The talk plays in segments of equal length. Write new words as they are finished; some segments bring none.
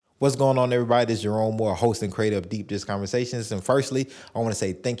What's going on, everybody? This is Jerome Moore, host and creator of Deep Dish Conversations. And firstly, I want to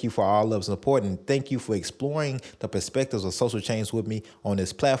say thank you for all love and support, and thank you for exploring the perspectives of social change with me on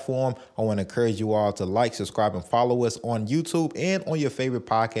this platform. I want to encourage you all to like, subscribe, and follow us on YouTube and on your favorite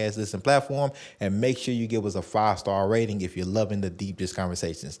podcast listen platform. And make sure you give us a 5-star rating if you're loving the Deep Dish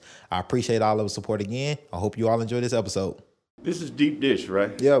Conversations. I appreciate all of the support again. I hope you all enjoy this episode. This is Deep Dish,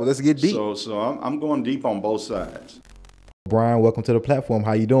 right? Yeah, well, let's get deep. So I'm going deep on both sides. Brian, welcome to the platform.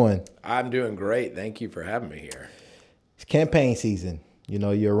 How you doing? I'm doing great. Thank you for having me here. It's campaign season. You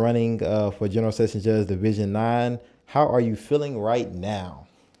know, you're running for General Sessions Judge Division 9. How are you feeling right now?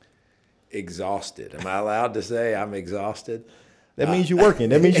 Exhausted. Am I allowed to say I'm exhausted? That means you're working.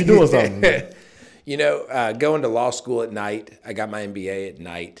 That means you're doing something. You know, going to law school at night, I got my MBA at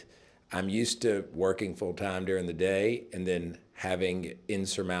night. I'm used to working full time during the day and then having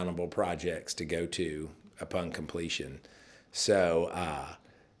insurmountable projects to go to upon completion. So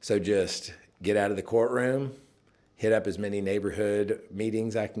just get out of the courtroom, hit up as many neighborhood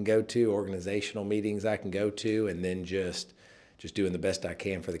meetings I can go to, organizational meetings I can go to, and then just doing the best I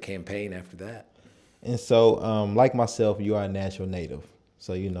can for the campaign after that. And so, like myself, you are a natural native.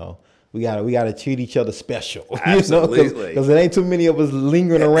 So, you know, we gotta treat each other special. Absolutely. Because there ain't too many of us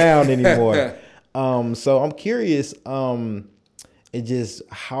lingering around anymore. So I'm curious, it just,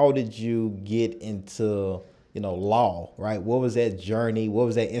 how did you get into law, right? What was that journey? What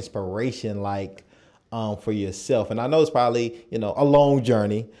was that inspiration like for yourself? And I know it's probably, a long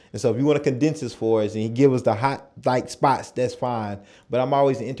journey. And so if you want to condense this for us and you give us the hot spots, that's fine. But I'm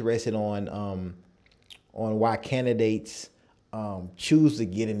always interested on why candidates choose to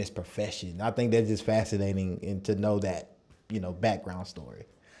get in this profession. I think that's just fascinating and to know that, background story.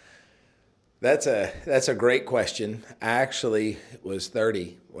 That's a great question. I actually was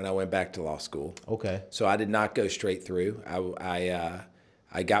 30 when I went back to law school. Okay. So I did not go straight through. I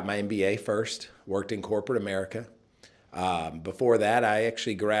got my MBA first, worked in corporate America. Before that, I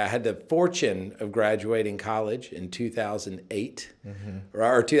actually had the fortune of graduating college in 2008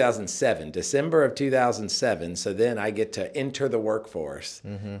 or 2007, December of 2007. So then I get to enter the workforce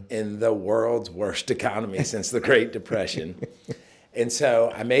in the world's worst economy since the Great Depression. And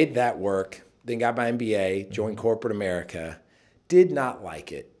so I made that work. Then got my MBA, joined corporate America, did not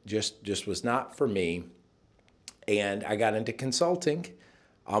like it, just was not for me. And I got into consulting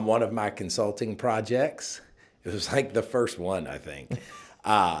on one of my consulting projects. It was like the first one, I think.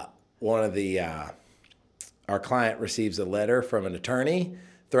 Our client receives a letter from an attorney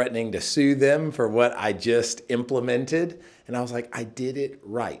threatening to sue them for what I just implemented. And I was like, I did it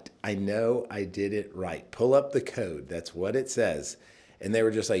right. I know I did it right. Pull up the code. That's what it says. And they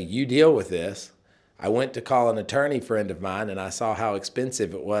were just like, you deal with this. I went to call an attorney friend of mine, and I saw how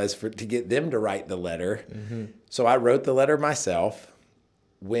expensive it was to get them to write the letter. So I wrote the letter myself.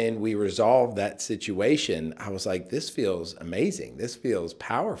 When we resolved that situation, I was like, this feels amazing. This feels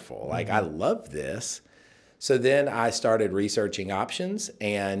powerful. Like, I love this. So then I started researching options,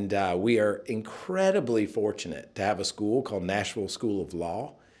 and we are incredibly fortunate to have a school called Nashville School of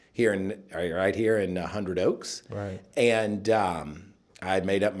Law right here in 100 Oaks. Right. And I had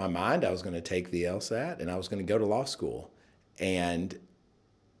made up my mind I was going to take the LSAT and I was going to go to law school. And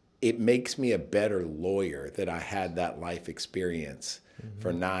it makes me a better lawyer that I had that life experience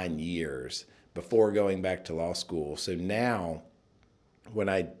for 9 years before going back to law school. So now when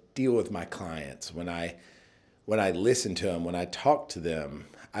I deal with my clients, when I listen to them, when I talk to them,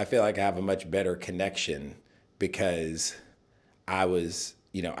 I feel like I have a much better connection because I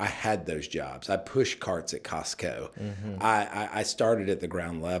had those jobs. I pushed carts at Costco. I started at the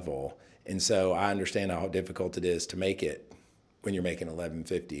ground level. And so I understand how difficult it is to make it when you're making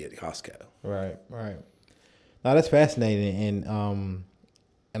 $11.50 at Costco. Right. Now that's fascinating.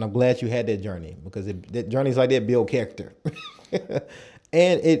 And I'm glad you had that journey because that journeys like that build character.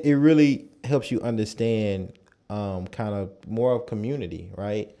 And it really helps you understand kind of more of community,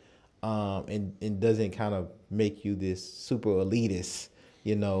 right? And doesn't kind of make you this super elitist,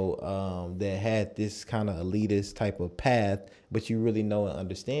 that had this kind of elitist type of path, but you really know and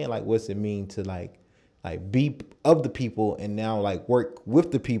understand like what's it mean to like be of the people and now like work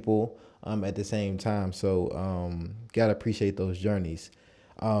with the people at the same time. So gotta appreciate those journeys.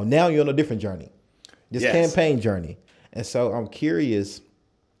 Now you're on a different journey, this campaign journey. And so I'm curious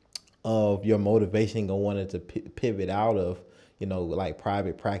of your motivation on wanting to pivot out of, like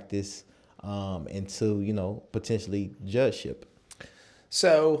private practice into, potentially judgeship.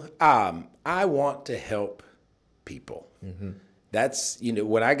 So I want to help people. That's,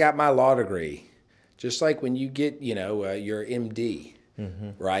 when I got my law degree, just like when you get, your MD,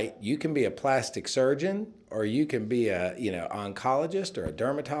 right? You can be a plastic surgeon or you can be a oncologist or a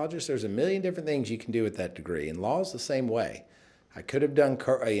dermatologist. There's a million different things you can do with that degree, and law is the same way. I could have done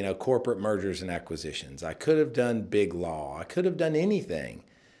corporate mergers and acquisitions. I could have done big law. I could have done anything,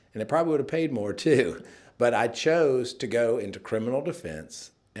 and it probably would have paid more too. But I chose to go into criminal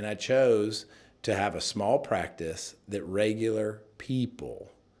defense, and I chose to have a small practice that regular people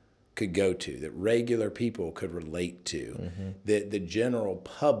could go to, that regular people could relate to, that the general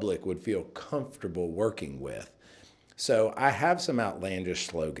public would feel comfortable working with. So I have some outlandish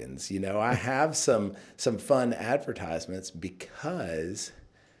slogans, I have some fun advertisements because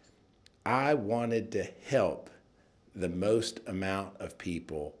I wanted to help the most amount of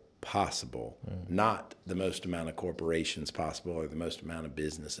people possible, not the most amount of corporations possible or the most amount of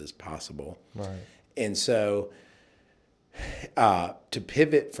businesses possible. Right. And so to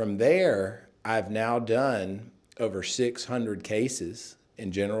pivot from there, I've now done over 600 cases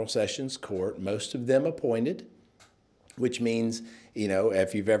in General Sessions Court, most of them appointed, which means,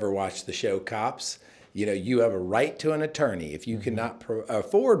 if you've ever watched the show Cops, you have a right to an attorney. If you cannot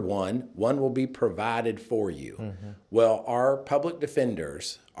afford one will be provided for you. Well, our public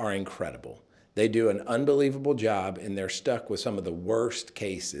defenders are incredible. They do an unbelievable job, and they're stuck with some of the worst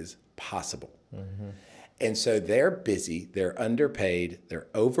cases possible. And so they're busy, they're underpaid, they're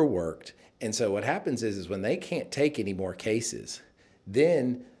overworked. And so what happens is when they can't take any more cases,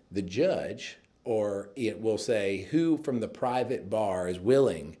 then the judge, or it will say who from the private bar is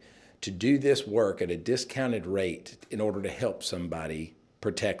willing to do this work at a discounted rate in order to help somebody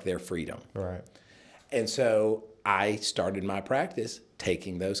protect their freedom. Right. And so I started my practice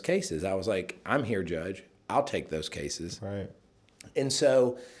taking those cases. I was like, I'm here, Judge. I'll take those cases. Right. And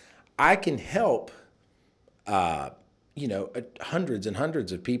so I can help hundreds and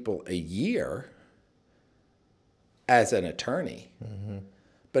hundreds of people a year as an attorney.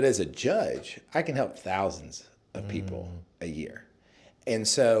 But as a judge, I can help thousands of people a year. And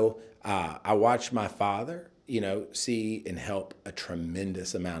so I watched my father, see and help a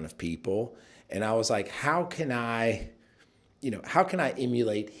tremendous amount of people. And I was like, how can I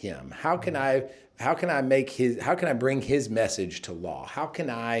emulate him? How can I bring his message to law? How can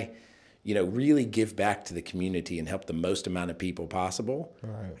I really give back to the community and help the most amount of people possible?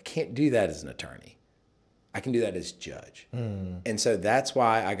 Right. I can't do that as an attorney. I can do that as judge. And so that's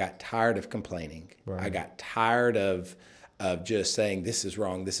why I got tired of complaining. Right. I got tired of just saying, this is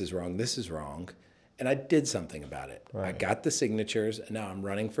wrong, this is wrong, this is wrong. And I did something about it. Right. I got the signatures, and now I'm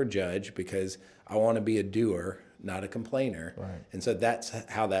running for judge because I want to be a doer, not a complainer. Right. And so that's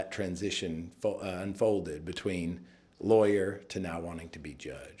how that transition unfolded between lawyer to now wanting to be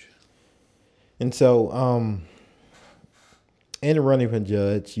judge. And so in running for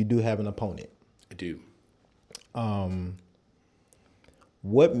judge, you do have an opponent. I do.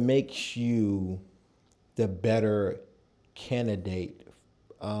 What makes you the better candidate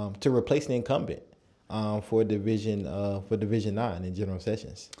to replace the incumbent for Division 9 in General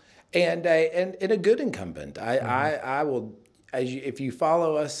Sessions? And a good incumbent. I will, if you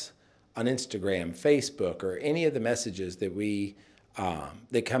follow us on Instagram, Facebook, or any of the messages that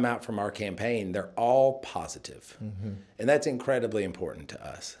that come out from our campaign, they're all positive. And that's incredibly important to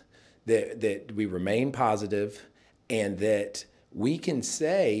us, that we remain positive and that we can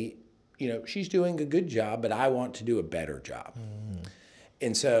say, she's doing a good job, but I want to do a better job.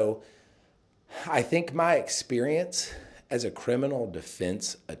 And so I think my experience as a criminal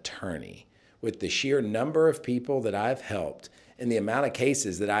defense attorney, with the sheer number of people that I've helped and the amount of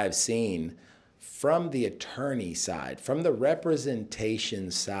cases that I've seen from the attorney side, from the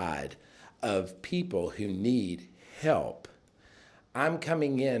representation side of people who need help, I'm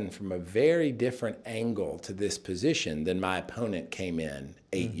coming in from a very different angle to this position than my opponent came in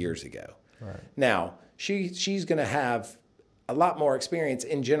 8 years ago. Right. Now, she's going to have a lot more experience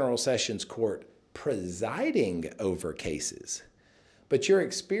in General Sessions Court presiding over cases. But your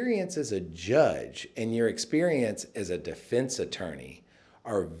experience as a judge and your experience as a defense attorney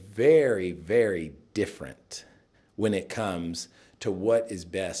are very, very different when it comes to what is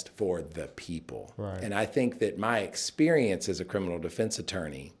best for the people. Right. And I think that my experience as a criminal defense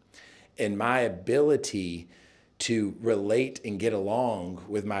attorney and my ability to relate and get along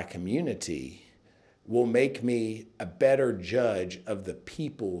with my community will make me a better judge of the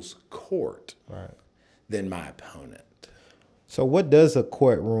people's court than my opponent. So what does a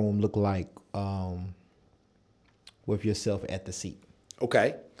courtroom look like with yourself at the seat?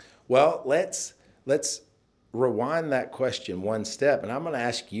 Okay. Well, let's rewind that question one step, and I'm going to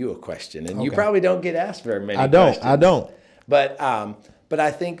ask you a question. And you probably don't get asked very many questions. I don't. But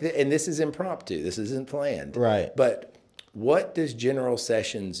I think that, and this is impromptu, this isn't planned. Right. But what does General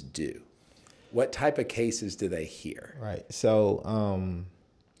Sessions do? what type of cases do they hear? Right. So,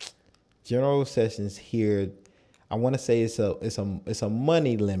 general sessions here, I want to say it's a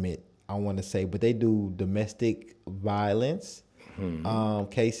money limit. I want to say, but they do domestic violence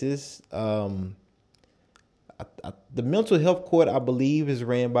cases. The mental health court, I believe, is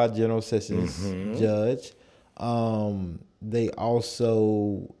ran by general sessions judge. They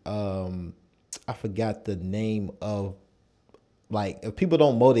also, I forgot the name of, like, if people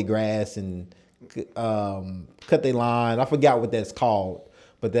don't mow their grass and cut their lawn, I forgot what that's called,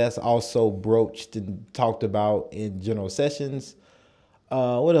 but that's also broached and talked about in general sessions.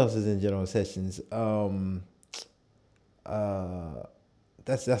 What else is in general sessions?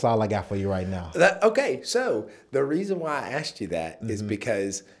 That's all I got for you right now. Okay, so the reason why I asked you that is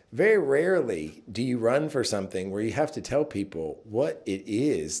because very rarely do you run for something where you have to tell people what it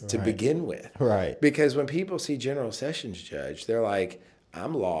is to begin with. Right. Because when people see general sessions judge, they're like,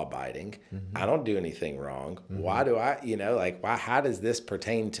 I'm law abiding. I don't do anything wrong. Why do I, how does this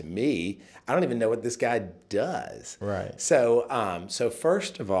pertain to me? I don't even know what this guy does. Right. So, so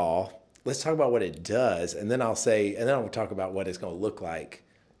first of all, let's talk about what it does, and then I'll talk about what it's going to look like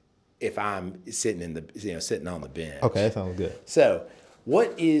if I'm sitting on the bench. Okay, that sounds good. So,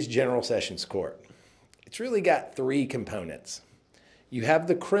 what is General Sessions Court? It's really got three components. You have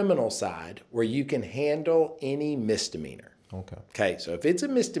the criminal side where you can handle any misdemeanor. Okay, so if it's a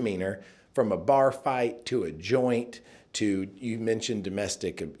misdemeanor, from a bar fight to a joint to, you mentioned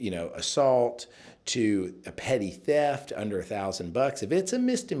domestic, assault, to a petty theft under $1,000, if it's a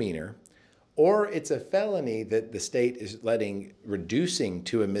misdemeanor, or it's a felony that the state is reducing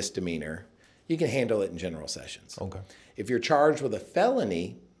to a misdemeanor, you can handle it in general sessions. Okay. If you're charged with a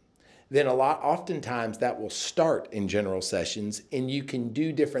felony, then oftentimes that will start in general sessions, and you can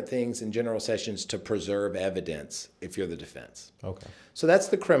do different things in general sessions to preserve evidence if you're the defense. Okay. So that's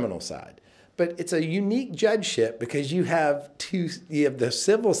the criminal side. But it's a unique judgeship because you have the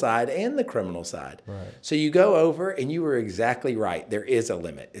civil side and the criminal side. Right. So you go over, and you were exactly right. There is a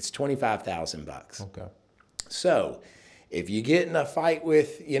limit. It's $25,000. Okay. So if you get in a fight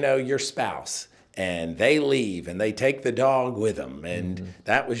with, your spouse, and they leave and they take the dog with them, and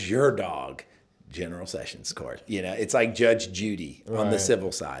that was your dog, general sessions court. It's like Judge Judy on the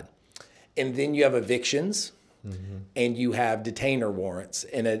civil side. And then you have evictions. And you have detainer warrants,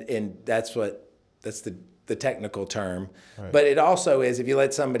 and that's the technical term. Right. But it also is, if you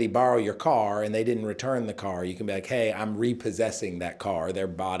let somebody borrow your car and they didn't return the car, you can be like, hey, I'm repossessing that car. They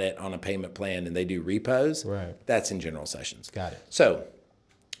bought it on a payment plan and they do repos. Right. That's in general sessions. Got it. So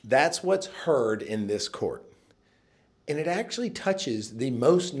that's what's heard in this court. And it actually touches the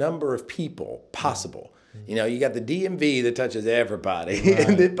most number of people possible. You got the DMV that touches everybody.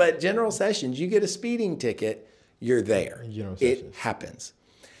 Right. But general sessions, you get a speeding ticket, you're there. It happens.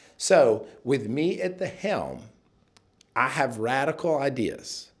 So with me at the helm, I have radical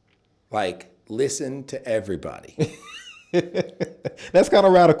ideas, like listen to everybody. That's kind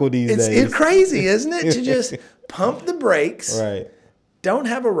of radical these days. It's crazy, isn't it? To just pump the brakes, right? Don't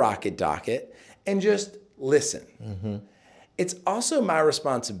have a rocket docket, and just listen. It's also my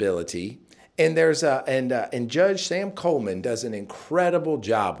responsibility. And and Judge Sam Coleman does an incredible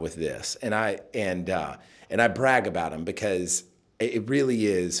job with this, and I brag about him because it really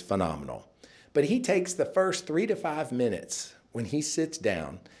is phenomenal. But he takes the first 3 to 5 minutes when he sits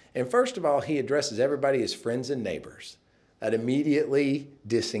down, and first of all, he addresses everybody as friends and neighbors. That immediately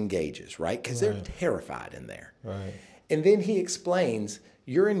disengages, right? Because they're terrified in there. Right. And then he explains,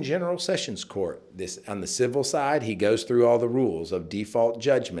 you're in general sessions court. On the civil side, he goes through all the rules of default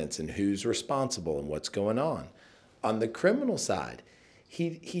judgments and who's responsible and what's going on. On the criminal side,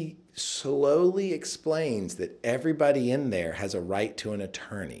 he slowly explains that everybody in there has a right to an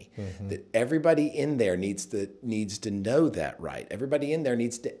attorney, that everybody in there needs to know that right. Everybody in there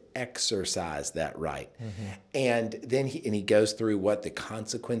needs to exercise that right. And then he goes through what the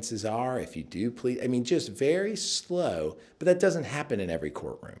consequences are if you do plead. I mean, just very slow, but that doesn't happen in every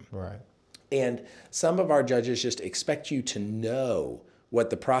courtroom. Right. And some of our judges just expect you to know what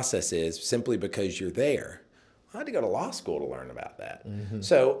the process is simply because you're there. I had to go to law school to learn about that.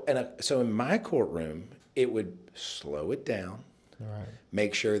 So in my courtroom, it would slow it down,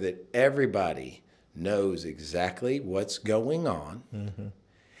 make sure that everybody knows exactly what's going on.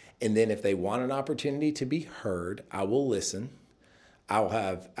 And then if they want an opportunity to be heard, I will listen.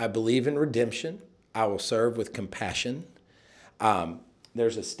 I believe in redemption. I will serve with compassion.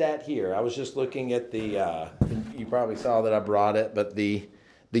 There's a stat here. I was just looking at you probably saw that I brought it, but the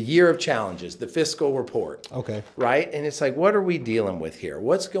year of challenges, the fiscal report. Okay. Right? And it's like, what are we dealing with here?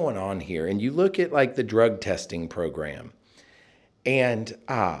 What's going on here? And you look at like the drug testing program, and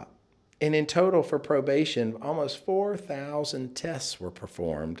And in total for probation, almost 4,000 tests were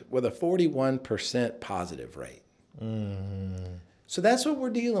performed with a 41% positive rate. So that's what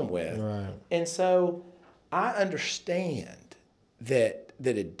we're dealing with. Right. And so I understand that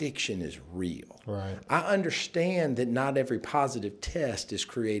addiction is real. Right. I understand that not every positive test is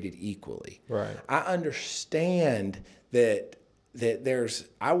created equally. Right. I understand that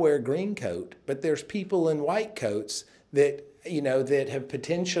I wear a green coat, but there's people in white coats that have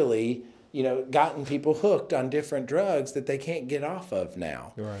potentially gotten people hooked on different drugs that they can't get off of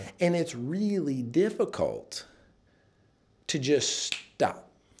now. Right. And it's really difficult to just stop.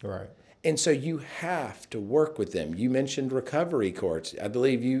 Right. And so you have to work with them. You mentioned recovery courts. I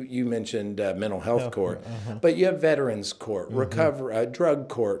believe you mentioned mental health court, but you have veterans court, recovery, drug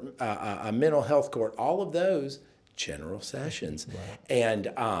court, a mental health court. All of those general sessions, and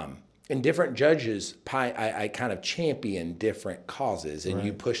different judges. I kind of champion different causes, and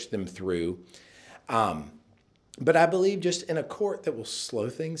you push them through. But I believe just in a court that will slow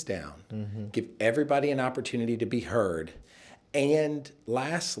things down, give everybody an opportunity to be heard, and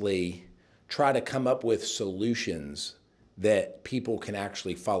lastly, try to come up with solutions that people can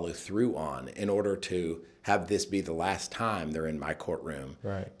actually follow through on in order to have this be the last time they're in my courtroom.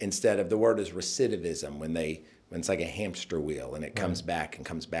 Right. Instead of, the word is recidivism, when it's like a hamster wheel and it comes back and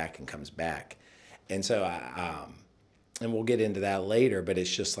comes back and comes back. And so and we'll get into that later, but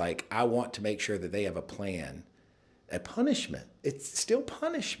it's just like, I want to make sure that they have a plan, a punishment. It's still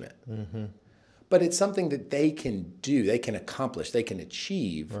punishment. But it's something that they can do, they can accomplish, they can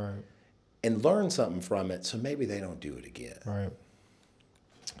achieve, and learn something from it, so maybe they don't do it again. Right.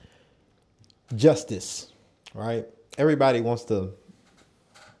 Justice, right? Everybody wants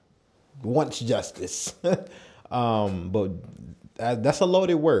justice, but that's a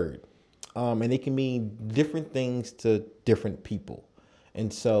loaded word, and it can mean different things to different people.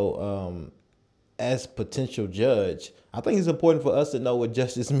 And so, as potential judge, I think it's important for us to know what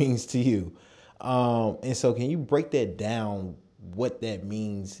justice means to you. And so, can you break that down? What that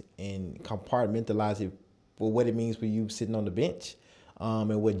means and compartmentalize it for what it means for you sitting on the bench,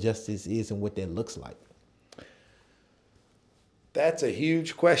 and what justice is and what that looks like. That's a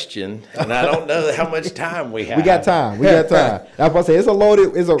huge question, and I don't know how much time we have. We got time. I was about to say it's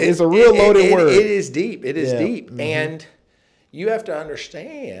a real loaded word. It is deep. It is deep, and you have to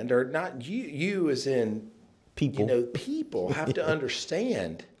understand, or not you as in people. People have to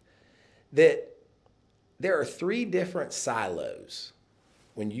understand that there are three different silos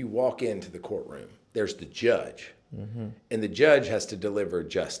when you walk into the courtroom. There's the judge, and the judge has to deliver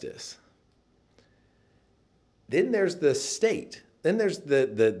justice. Then there's the state. Then there's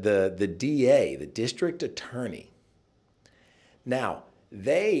the DA, the district attorney. Now,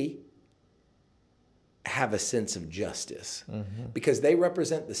 they have a sense of justice because they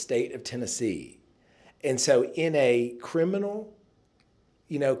represent the state of Tennessee. And so in a criminal,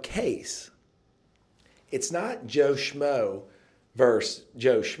 case, it's not Joe Schmo versus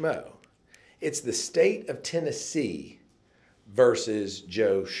Joe Schmo. It's the state of Tennessee versus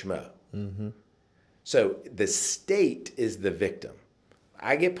Joe Schmo. So the state is the victim.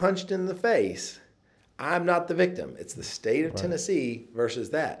 I get punched in the face. I'm not the victim. It's the state of Tennessee versus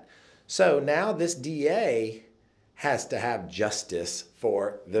that. So now this DA has to have justice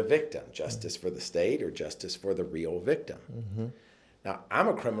for the victim, justice for the state or justice for the real victim. Now, I'm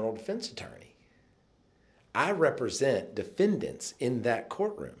a criminal defense attorney. I represent defendants in that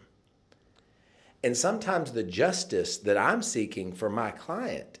courtroom. And sometimes the justice that I'm seeking for my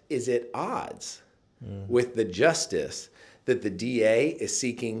client is at odds with the justice that the DA is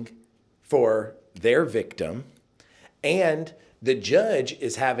seeking for their victim. And the judge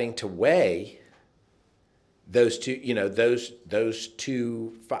is having to weigh those two, those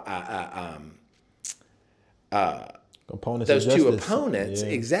two Opponents those of two justice. opponents,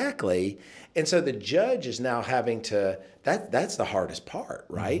 exactly. And so the judge is now having to, that's the hardest part,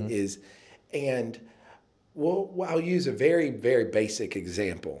 right? I'll use a very, very basic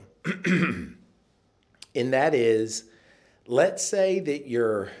example. And that is, let's say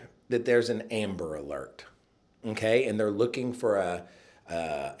that there's an Amber Alert, okay? And they're looking for an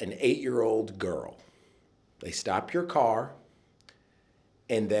 8-year-old girl. They stop your car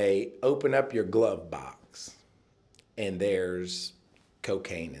and they open up your glove box and there's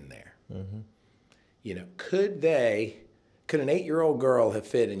cocaine in there. Could an 8-year-old girl have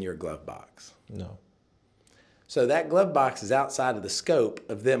fit in your glove box? No. So that glove box is outside of the scope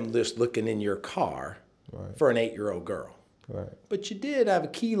of them just looking in your car for an 8-year-old girl. Right. But you did have a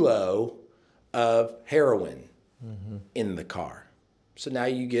kilo of heroin in the car. So now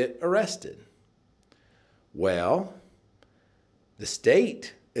you get arrested. Well, the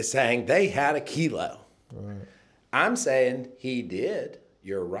state is saying they had a kilo. Right. I'm saying he did.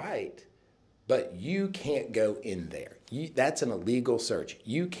 You're right. But you can't go in there. That's an illegal search.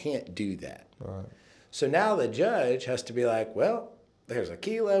 You can't do that. Right. So now the judge has to be like, well, there's a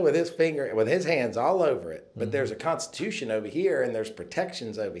kilo with his hands all over it, but there's a constitution over here and there's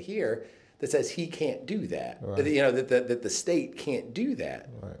protections over here that says he can't do that. Right. That the state can't do that.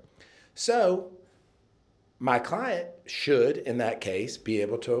 Right. So my client should, in that case, be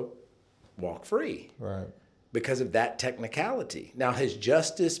able to walk free. Right. Because of that technicality. Now, has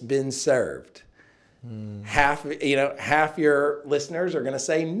justice been served? Half your listeners are going to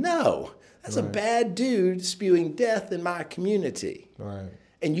say no. That's a bad dude spewing death in my community. Right.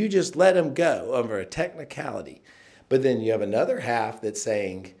 And you just let him go over a technicality. But then you have another half that's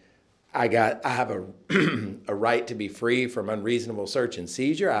saying, I have a a right to be free from unreasonable search and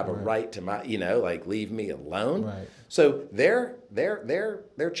seizure. I have a right to leave me alone. Right. So they're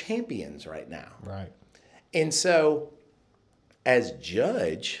champions right now. Right. And so, as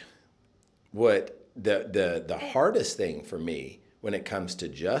judge, what the hardest thing for me when it comes to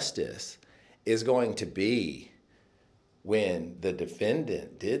justice is going to be when the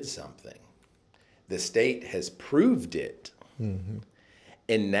defendant did something. The state has proved it. Mm-hmm.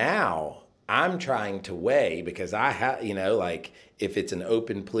 And now I'm trying to weigh, because I have, if it's an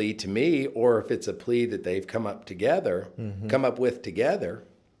open plea to me or if it's a plea that they've come up with together.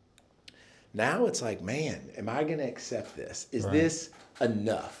 Now it's like, man, am I going to accept this? Is this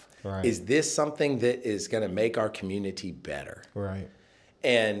enough? Right. Is this something that is going to make our community better? Right.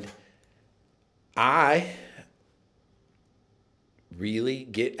 And I really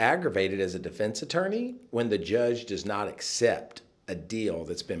get aggravated as a defense attorney when the judge does not accept a deal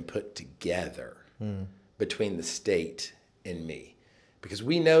that's been put together between the state and me. Because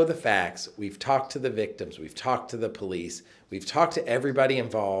we know the facts, we've talked to the victims, we've talked to the police, we've talked to everybody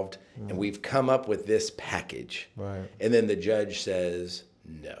involved, and we've come up with this package. Right. And then the judge says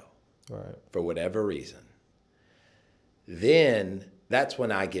no, Right. for whatever reason. Then that's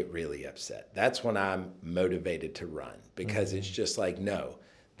when I get really upset. That's when I'm motivated to run, because it's just like, no,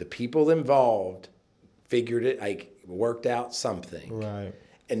 the people involved figured it, worked out something. Right.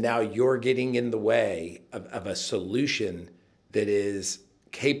 And now you're getting in the way of a solution that is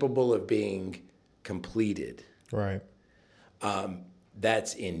capable of being completed. Right.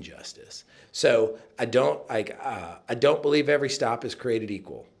 That's injustice. So I don't believe every stop is created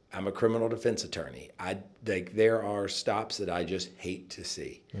equal. I'm a criminal defense attorney. There are stops that I just hate to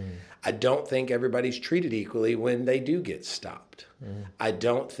see. I don't think everybody's treated equally when they do get stopped. I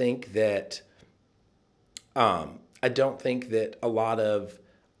don't think that a lot of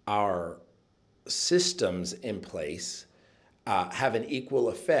our systems in place have an equal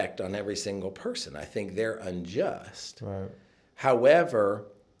effect on every single person. I think they're unjust. Right. However,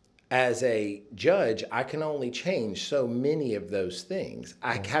 as a judge, I can only change so many of those things.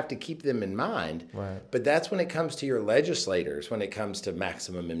 I have to keep them in mind. Right. But that's when it comes to your legislators, when it comes to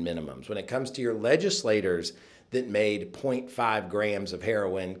maximum and minimums, when it comes to your legislators that made 0.5 grams of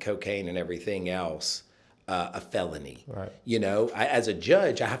heroin, cocaine, and everything else a felony. Right. As a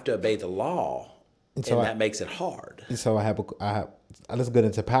judge, I have to obey the law, And and so that makes it hard. And so let's get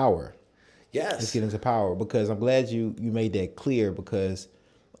into power. Yes. Let's get into power, because I'm glad you made that clear, because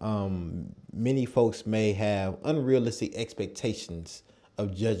many folks may have unrealistic expectations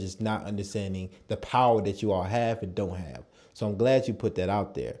of judges not understanding the power that you all have and don't have. So I'm glad you put that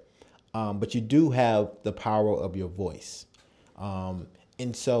out there. But you do have the power of your voice.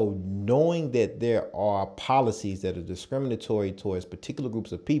 And so knowing that there are policies that are discriminatory towards particular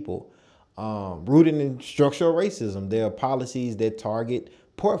groups of people, rooted in structural racism, there are policies that target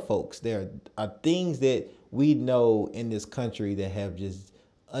poor folks. There are things that we know in this country that have just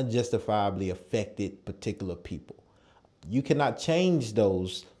unjustifiably affected particular people. You cannot change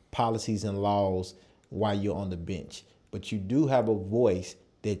those policies and laws while you're on the bench, but you do have a voice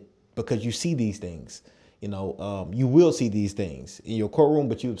because you see these things. You will see these things in your courtroom,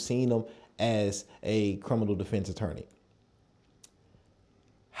 but you've seen them as a criminal defense attorney.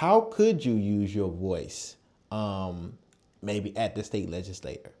 How could you use your voice, maybe at the state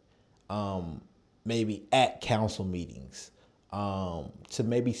legislature, maybe at council meetings, to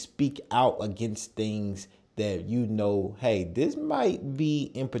maybe speak out against things that hey, this might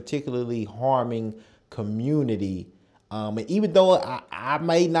be in particularly harming community. And even though I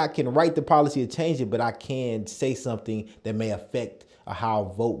may not can write the policy or change it, but I can say something that may affect how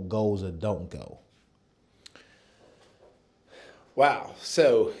a vote goes or don't go. Wow.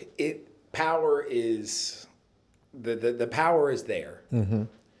 So power is the power is there.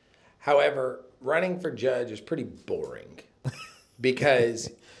 However, running for judge is pretty boring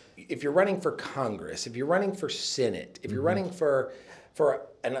because if you're running for Congress, if you're running for Senate, if you're running for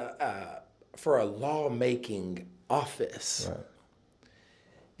a lawmaking office, Right.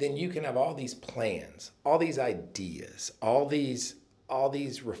 then you can have all these plans, all these ideas, all these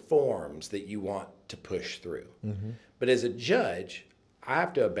reforms that you want to push through. But as a judge, I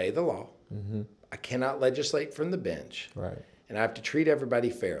have to obey the law. I cannot legislate from the bench. Right. And I have to treat everybody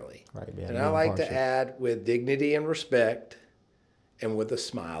fairly. Right, yeah, and I be like to impartial. add with dignity and respect and with a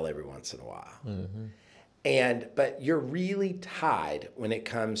smile every once in a while. But you're really tied when it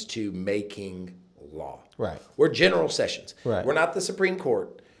comes to making law. Right. We're general sessions. Right. We're not the Supreme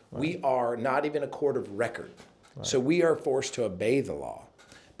Court. We are not even a court of record. So we are forced to obey the law.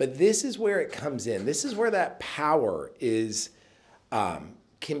 But this is where it comes in. This is where that power is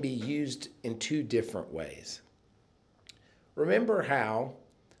can be used in two different ways. Remember how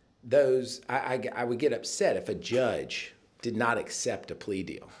I would get upset if a judge did not accept a plea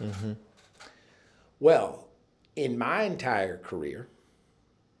deal. Well, in my entire career,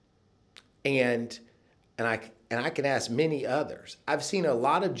 and I can ask many others, I've seen a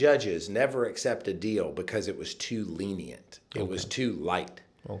lot of judges never accept a deal because it was too lenient. It was too light.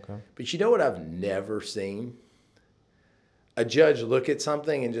 Okay. But you know what I've never seen? A judge look at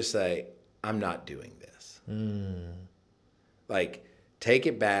something and just say, I'm not doing this. Like, take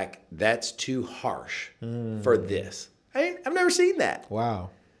it back. That's too harsh for this. I've never seen that. Wow.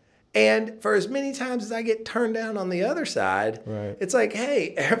 And for as many times as I get turned down on the other side, Right. it's like,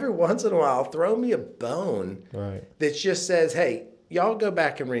 hey, every once in a while, throw me a bone Right. that just says, hey, y'all go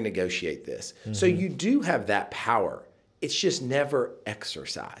back and renegotiate this. So you do have that power. It's just never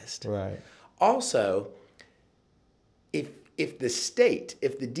exercised. Right. Also, if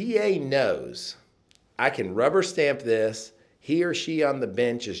the DA knows I can rubber stamp this, he or she on the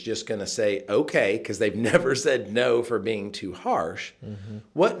bench is just going to say, okay, because they've never said no for being too harsh,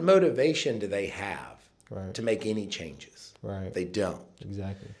 what motivation do they have Right. to make any changes? Right. They don't.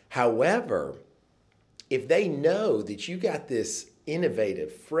 Exactly. However, if they know that you got this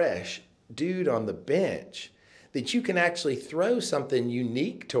innovative, fresh dude on the bench that you can actually throw something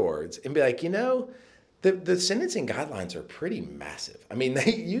unique towards and be like, the sentencing guidelines are pretty massive. I mean,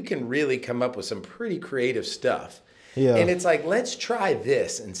 you can really come up with some pretty creative stuff. Yeah. And it's like, let's try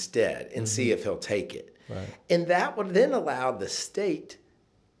this instead and see if he'll take it. Right. And that would then allow the state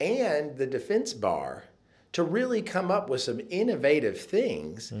and the defense bar to really come up with some innovative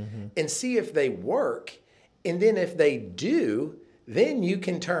things and see if they work. And then if they do, then you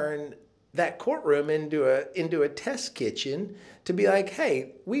can turn that courtroom into a test kitchen to be like,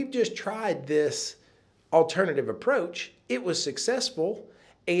 hey, we've just tried this alternative approach. It was successful.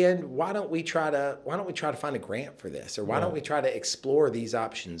 And why don't we try to find a grant for this? Or why don't we try to explore these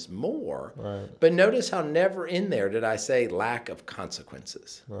options more? Right. But notice how never in there did I say lack of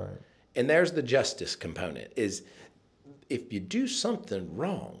consequences. Right. And there's the justice component is if you do something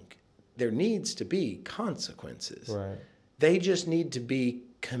wrong, there needs to be consequences. Right. They just need to be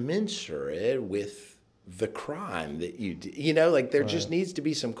commensurate with the crime that you did. There just needs to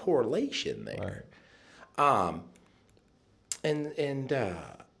be some correlation there. Right.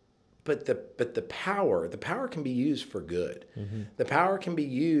 But the power can be used for good. The power can be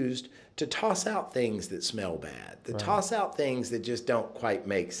used to toss out things that smell bad, to toss out things that just don't quite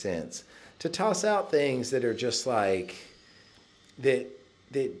make sense, to toss out things that are just like that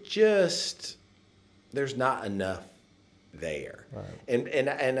just there's not enough there. Right.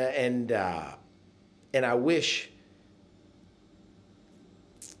 And I wish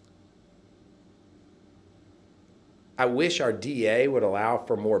our DA would allow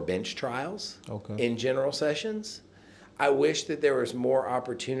for more bench trials in general sessions. I wish that there was more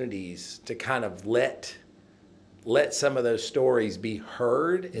opportunities to kind of let some of those stories be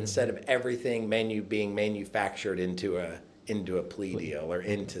heard instead of everything being manufactured into a plea deal or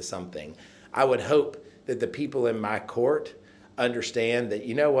into something. I would hope that the people in my court understand that,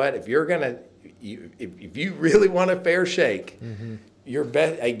 you know what, if you really want a fair shake,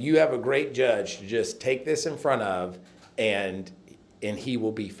 you have a great judge to just take this in front of, and he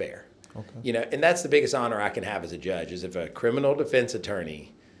will be fair. Okay. And that's the biggest honor I can have as a judge is if a criminal defense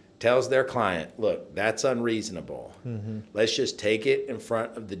attorney tells their client, look, that's unreasonable. Let's just take it in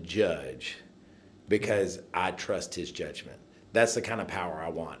front of the judge because I trust his judgment. That's the kind of power I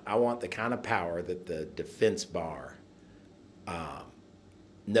want. I want the kind of power that the defense bar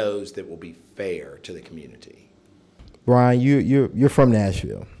knows that will be fair to the community. Brian, you're from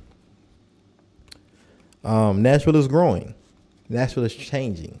Nashville. Nashville is growing. Nashville is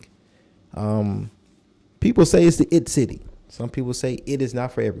changing. People say it's the it city. Some people say it is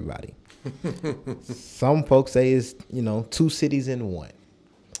not for everybody. Some folks say it's, two cities in one.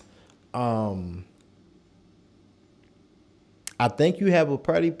 I think you have a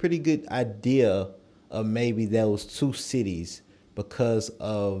pretty good idea of maybe those two cities because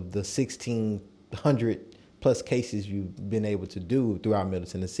of the 1,600 plus cases you've been able to do throughout Middle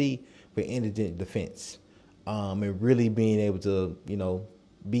Tennessee for indigent defense, and really being able to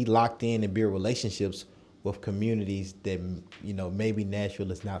be locked in and build relationships with communities that maybe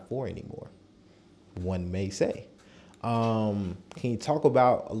Nashville is not for anymore. One may say. Can you talk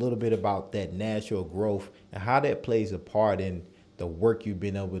about a little bit about that natural growth and how that plays a part in the work you've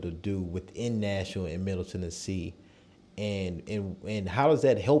been able to do within Nashville and Middle Tennessee, and how does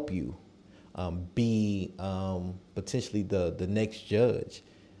that help you be potentially the next judge,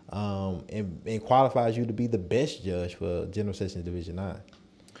 and qualifies you to be the best judge for General Sessions Division 9?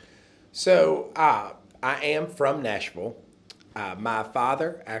 So I am from Nashville. My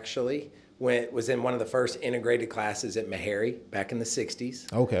father actually was in one of the first integrated classes at Meharry back in the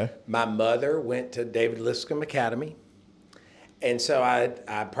 60s. Okay. My mother went to David Lipscomb Academy. And so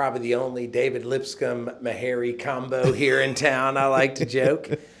I'm probably the only David Lipscomb Meharry combo here in town, I like to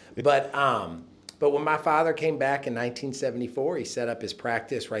joke. But when my father came back in 1974, he set up his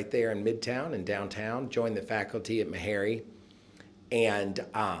practice right there in Midtown and downtown, joined the faculty at Meharry. And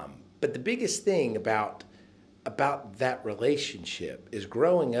but the biggest thing about that relationship is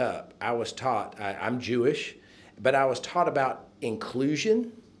growing up, I was taught, I'm Jewish, but I was taught about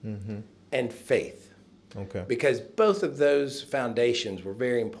inclusion and faith. Okay. Because both of those foundations were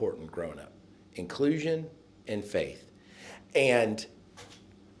very important growing up, inclusion and faith. And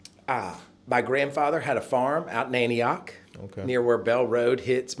my grandfather had a farm out in Antioch, near where Bell Road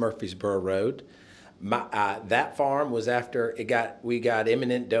hits Murfreesboro Road. That farm was after we got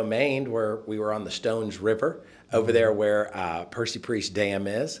eminent domain where we were on the Stones River over there where Percy Priest Dam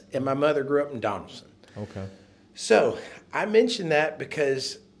is. And my mother grew up in Donaldson. Okay. So I mention that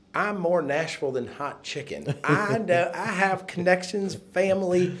because I'm more Nashville than hot chicken. I know I have connections,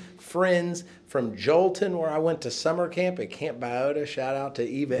 family, friends from Jolton, where I went to summer camp at Camp Biota. Shout out to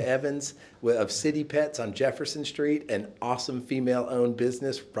Eva Evans of City Pets on Jefferson Street, an awesome female-owned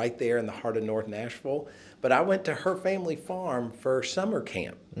business right there in the heart of North Nashville. But I went to her family farm for summer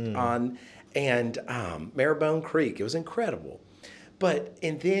camp on Marrowbone Creek. It was incredible.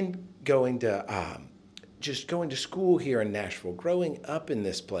 And then going to school here in Nashville, growing up in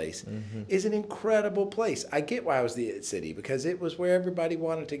this place is an incredible place. I get why I was the it city, because it was where everybody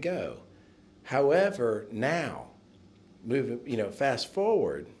wanted to go. However, now, fast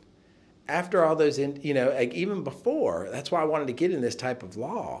forward, after all those, even before, that's why I wanted to get in this type of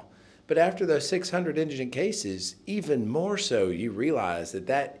law. But after those 600 indigent cases, even more so, you realize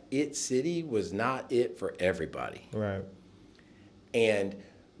that it city was not it for everybody. Right. And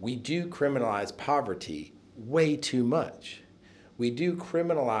we do criminalize poverty way too much. We do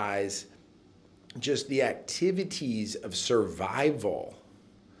criminalize just the activities of survival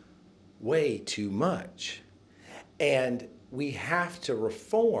way too much. And we have to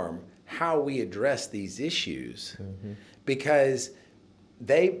reform how we address these issues because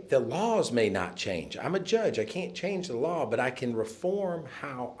the laws may not change. I'm a judge. I can't change the law, but I can reform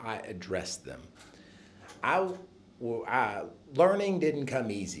how I address them. Learning didn't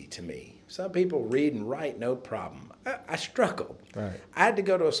come easy to me. Some people read and write, no problem. I struggled. Right. I had to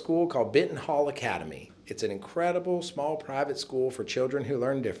go to a school called Benton Hall Academy. It's an incredible small private school for children who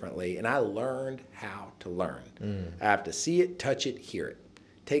learn differently, and I learned how to learn. I have to see it, touch it, hear it.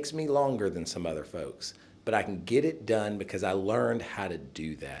 Takes me longer than some other folks, but I can get it done because I learned how to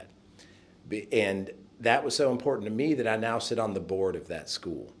do that. And that was so important to me that I now sit on the board of that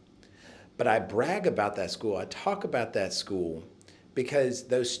school. But I brag about that school. I talk about that school because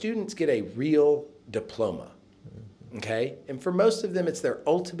those students get a real diploma, okay? And for most of them, it's their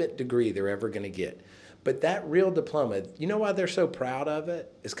ultimate degree they're ever going to get. But that real diploma, you know why they're so proud of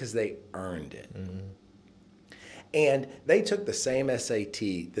it? It's because they earned it. And they took the same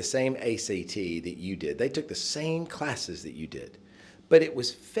SAT, the same ACT that you did. They took the same classes that you did. But it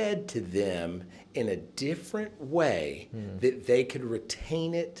was fed to them in a different way that they could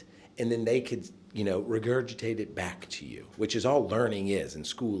retain it, and then they could, regurgitate it back to you, which is all learning is and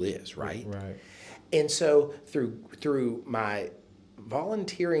school is, right? Right. And so through my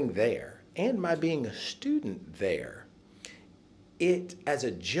volunteering there and my being a student there, as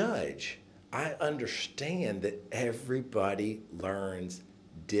a judge, I understand that everybody learns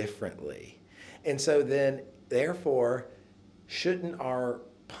differently. And so then, therefore, shouldn't our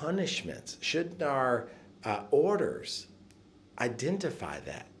punishments, shouldn't our orders identify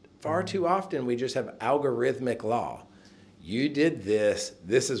that? Far too often we just have algorithmic law. You did this.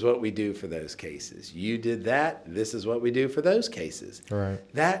 This is what we do for those cases. You did that. This is what we do for those cases. Right.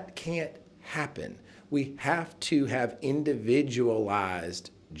 That can't happen. We have to have individualized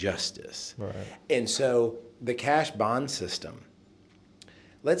justice. Right. And so the cash bond system,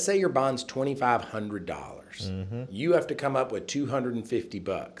 let's say your bond's $2,500. You have to come up with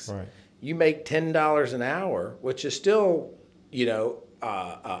 $250. Right. You make $10 an hour, which is still,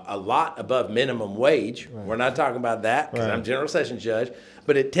 a lot above minimum wage. Right. We're not talking about that because I'm general sessions judge.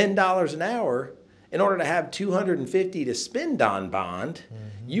 But at $10 an hour, in order to have $250 to spend on bond,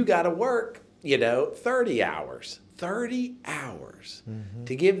 you got to work, 30 hours. 30 hours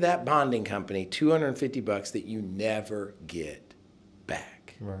to give that bonding company $250 that you never get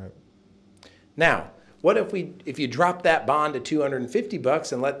back. Right. Now, what if you drop that bond to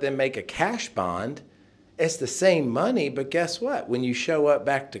 $250 and let them make a cash bond? It's the same money, but guess what? When you show up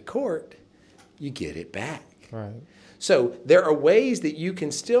back to court, you get it back. Right. So there are ways that you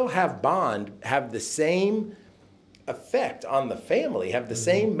can still have bond have the same effect on the family, have the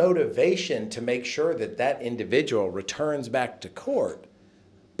same motivation to make sure that that individual returns back to court,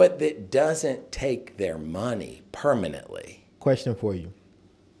 but that doesn't take their money permanently. Question for you.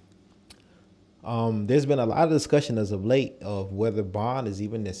 There's been a lot of discussion as of late of whether bond is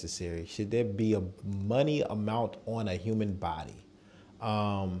even necessary. Should there be a money amount on a human body?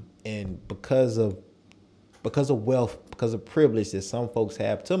 And because of wealth, because of privilege that some folks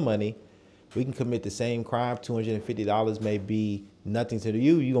have to money, we can commit the same crime. $250 may be nothing to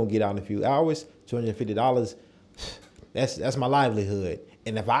you. You're going to get out in a few hours. $250, that's my livelihood.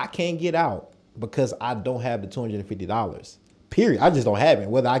 And if I can't get out because I don't have the $250, period, I just don't have it.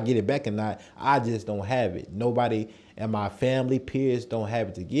 Whether I get it back or not, I just don't have it. Nobody in my family, peers don't have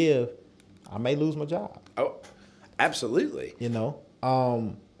it to give. I may lose my job. Oh, absolutely.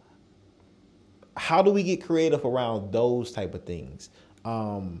 How do we get creative around those type of things?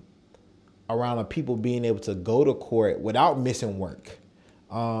 Around people being able to go to court without missing work.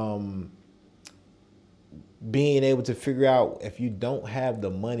 Being able to figure out if you don't have the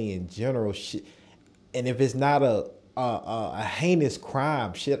money in general, and if it's not a heinous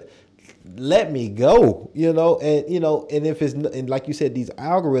crime, let me go, and if it's, and like you said, these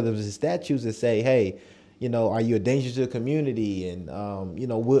algorithms and statutes that say, hey, are you a danger to the community? And,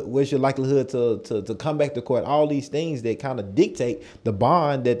 what's your likelihood to come back to court? All these things that kind of dictate the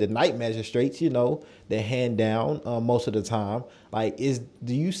bond that the night magistrates, they hand down most of the time. Like, do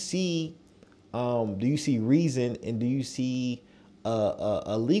you see reason, and do you see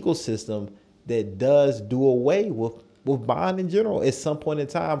a legal system that does do away with bond in general at some point in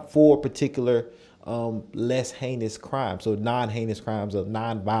time for particular less heinous crimes, so non-heinous crimes or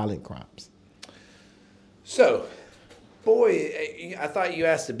non-violent crimes? So, boy, I thought you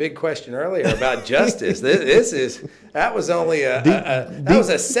asked a big question earlier about justice. That was only that was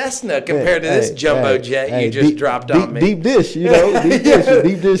a Cessna compared to this jumbo jet you just dropped on me. Deep dish,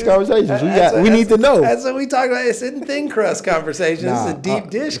 deep dish conversations. We need to know. That's what we talk about. It's in thin crust conversations. This is a deep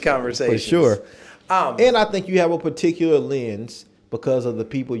dish conversation. For sure. And I think you have a particular lens because of the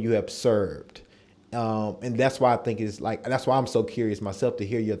people you have served, and that's why I think that's why I'm so curious myself to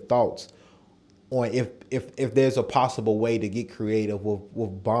hear your thoughts on if there's a possible way to get creative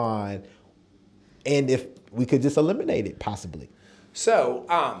with bond, and if we could just eliminate it possibly. So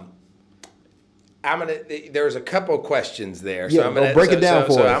there's a couple questions there. Yeah, so I'm gonna break it down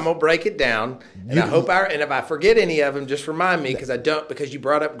for us. So I'm gonna break it down, and and if I forget any of them, just remind me because you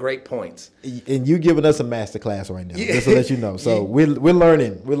brought up great points. And you giving us a master class right now, just to let you know. So we're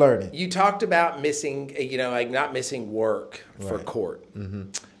learning. We're learning. You talked about missing, not missing work for court. Mm-hmm.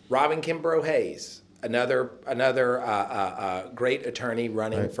 Robin Kimbrough Hayes, another great attorney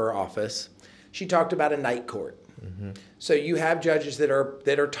running for office, she talked about a night court. Mm-hmm. So you have judges that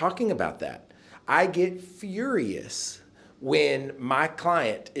are talking about that. I get furious when my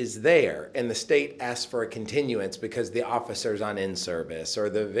client is there and the state asks for a continuance because the officer's on in-service or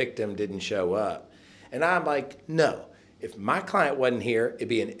the victim didn't show up. And I'm like, no. If my client wasn't here, it'd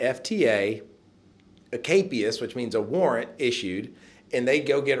be an FTA, a capias, which means a warrant issued, and they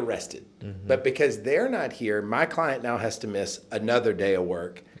go get arrested. Mm-hmm. But because they're not here, my client now has to miss another day of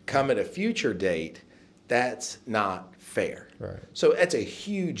work, come at a future date. That's not fair. Right. So that's a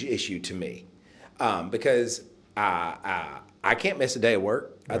huge issue to me, because I can't miss a day of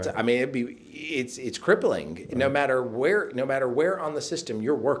work. Right. I mean, it's crippling. Right. No matter where on the system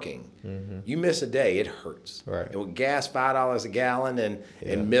you're working, mm-hmm. you miss a day, it hurts. Right. And with gas $5 a gallon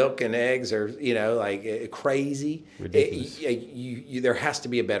and milk and eggs are crazy. Ridiculous. There has to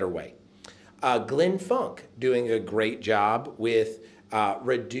be a better way. Glenn Funk doing a great job with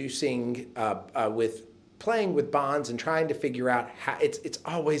reducing with playing with bonds and trying to figure out how it's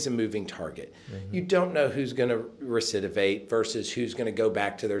always a moving target. You don't know who's going to recidivate versus who's going to go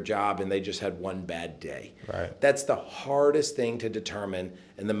back to their job and they just had one bad day. Right. That's the hardest thing to determine.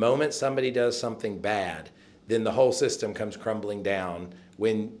 And the moment somebody does something bad, then the whole system comes crumbling down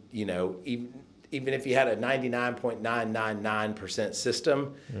when, even if you had a 99.999%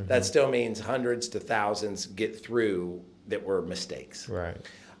 system, that still means hundreds to thousands get through that were mistakes. Right.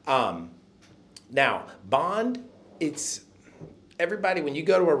 Now, bond, it's everybody, when you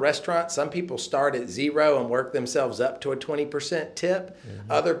go to a restaurant, some people start at 0 and work themselves up to a 20% tip.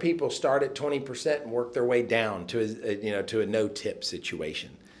 Other people start at 20% and work their way down to a no tip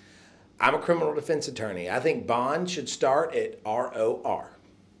situation. I'm a criminal defense attorney. I think bond should start at ROR.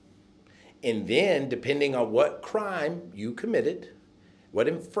 And then, depending on what crime you committed, what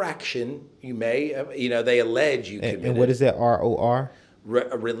infraction you may have, they allege you committed. And what is that ROR?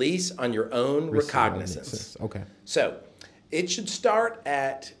 A release on your own recognizance. Okay. So it should start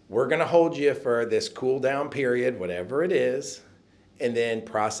at, we're going to hold you for this cool down period, whatever it is, and then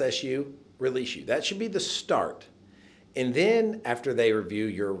process you, release you. That should be the start. And then after they review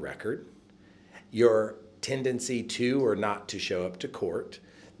your record, your tendency to or not to show up to court,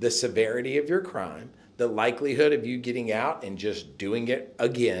 the severity of your crime, the likelihood of you getting out and just doing it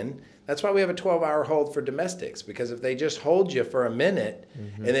again. That's why we have a 12-hour hold for domestics, because if they just hold you for a minute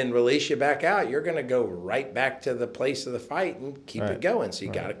and then release you back out, you're going to go right back to the place of the fight and keep it going. So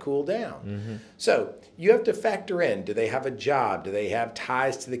you got to cool down. So you have to factor in, do they have a job? Do they have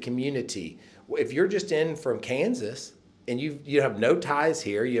ties to the community? If you're just in from Kansas and you have no ties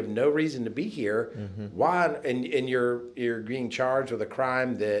here, you have no reason to be here, why? And you're being charged with a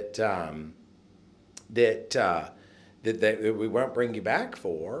crime that we won't bring you back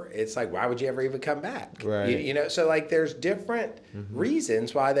for. It's like, why would you ever even come back? Right. So like there's different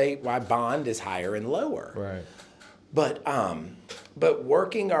reasons why bond is higher and lower. Right. But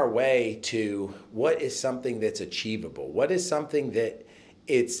working our way to what is something that's achievable, what is something that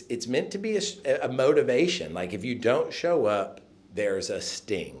it's meant to be a motivation. Like if you don't show up, there's a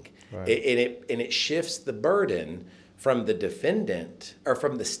sting. Right. And it shifts the burden from the defendant or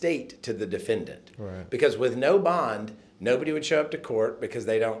from the state to the defendant. Right. Because with no bond, nobody would show up to court because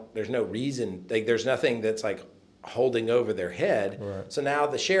there's no reason, there's nothing that's like holding over their head. Right. So now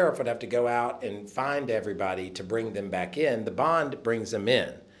the sheriff would have to go out and find everybody to bring them back in. The bond brings them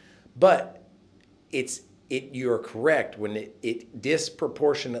in. But you're correct when it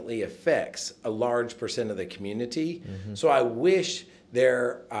disproportionately affects a large percent of the community. So I wish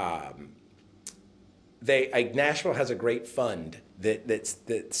Nashville has a great fund that's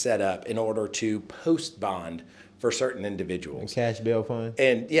set up in order to post bond for certain individuals. Cash bail fund.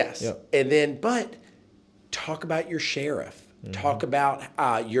 And yes, Yep. and then but talk about your sheriff. Talk about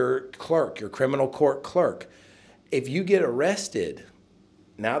your clerk, your criminal court clerk. If you get arrested,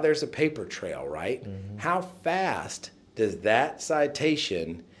 now there's a paper trail, right? How fast does that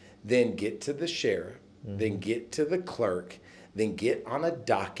citation then get to the sheriff, then get to the clerk, then get on a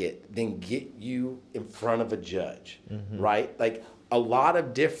docket, then get you in front of a judge, right? Like a lot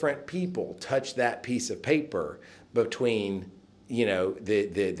of different people touch that piece of paper between,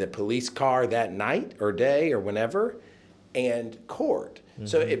 the police car that night or day or whenever and court.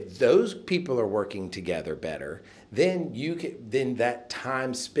 So if those people are working together better, then then that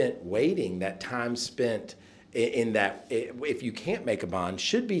time spent waiting, that time spent in that, if you can't make a bond,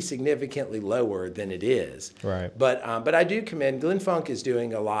 should be significantly lower than it is. Right. But I do commend Glenn Funk is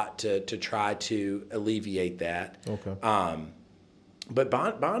doing a lot to try to alleviate that. Okay. But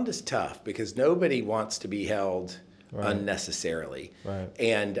bond is tough because nobody wants to be held unnecessarily. Right.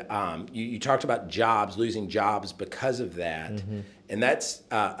 And you talked about jobs, losing jobs because of that. And that's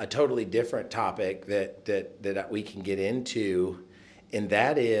a totally different topic that we can get into. And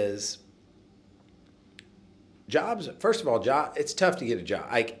that is jobs. First of all, it's tough to get a job.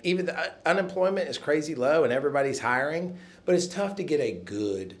 Like even the unemployment is crazy low and everybody's hiring, but it's tough to get a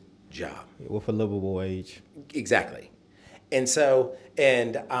good job. With a livable wage. Exactly. And so,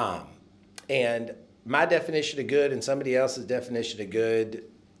 and my definition of good and somebody else's definition of good,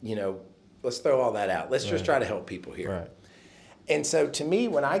 let's throw all that out. Let's just try to help people here. Right. And so to me,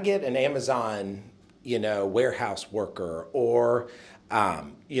 when I get an Amazon, warehouse worker or,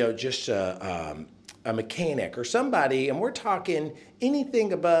 just a mechanic or somebody, and we're talking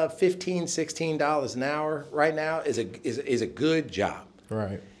anything above $15, $16 an hour right now is a good job.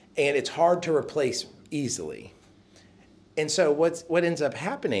 Right. And it's hard to replace easily. And so what ends up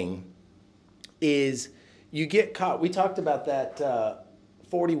happening is you get caught. We talked about that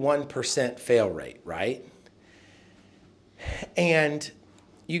 41% fail rate, right? And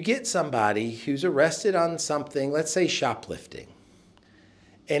you get somebody who's arrested on something, let's say shoplifting,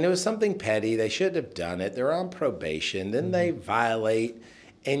 and it was something petty. They shouldn't have done it. They're on probation. Then they violate,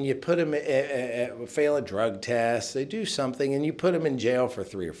 and you put them, fail a drug test. They do something, and you put them in jail for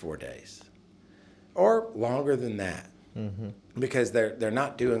 3 or 4 days, or longer than that, because they're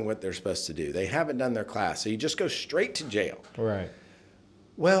not doing what they're supposed to do. They haven't done their class, so you just go straight to jail. Right.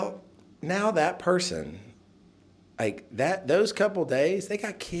 Well, now that person, like that, those couple days, they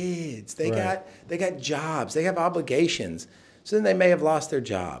got kids, they got jobs, they have obligations. So then they may have lost their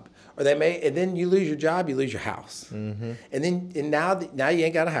job, or they may, and then you lose your job, you lose your house, and now you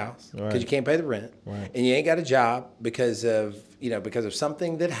ain't got a house because you can't pay the rent, and you ain't got a job because of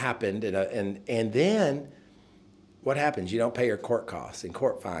something that happened, and then what happens? You don't pay your court costs and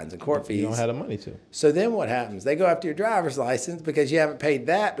court fines and court fees. You don't have the money to. So then what happens? They go after your driver's license because you haven't paid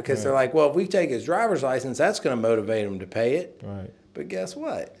that, because they're like, well, if we take his driver's license, that's going to motivate him to pay it. Right. But guess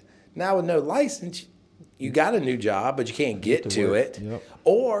what? Now with no license, you got a new job, but you can't get to it. Yep.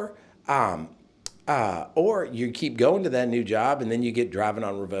 Or you keep going to that new job, and then you get driving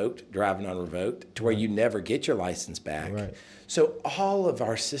on revoked, to where you never get your license back. Right. So all of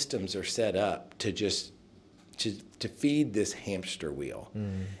our systems are set up to just to feed this hamster wheel.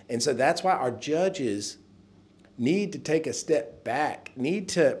 And so that's why our judges need to take a step back, need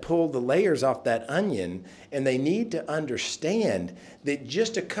to pull the layers off that onion, and they need to understand that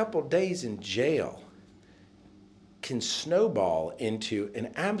just a couple days in jail can snowball into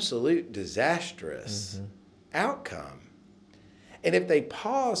an absolute disastrous outcome. And if they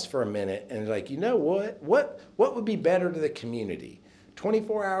pause for a minute and like, you know what would be better to the community?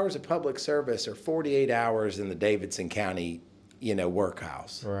 24 hours of public service or 48 hours in the Davidson County,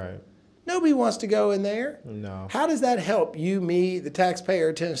 workhouse. Right. Nobody wants to go in there. No. How does that help you, me, the taxpayer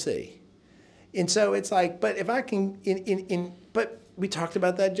of Tennessee? And so it's like, but if I can, but we talked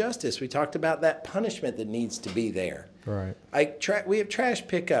about that justice. We talked about that punishment that needs to be there. Right. We have trash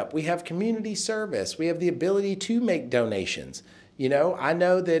pickup. We have community service. We have the ability to make donations. I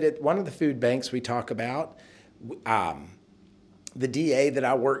know that at one of the food banks we talk about, the DA that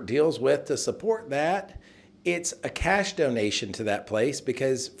I work deals with to support that, it's a cash donation to that place,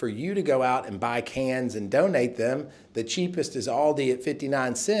 because for you to go out and buy cans and donate them, the cheapest is Aldi at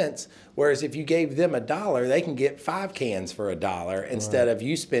 59 cents. Whereas if you gave them $1, they can get 5 cans for $1 instead of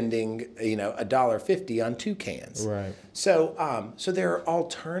you spending, $1.50 on 2 cans. Right. So, so there are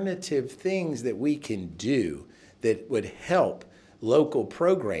alternative things that we can do that would help local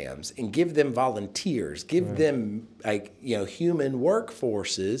programs and give them volunteers, give them human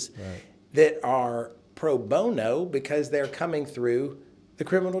workforces that are pro bono, because they're coming through the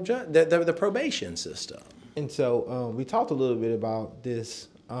criminal the probation system. And so we talked a little bit about this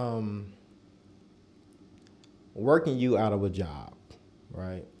working you out of a job,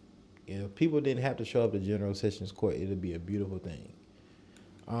 right? If people didn't have to show up to General Sessions Court, it would be a beautiful thing.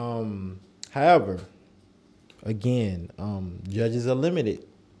 However, again, judges are limited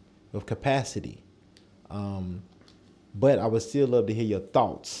with capacity. But I would still love to hear your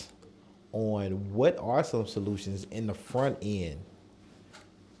thoughts on what are some solutions in the front end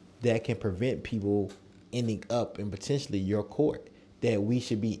that can prevent people ending up in potentially your court that we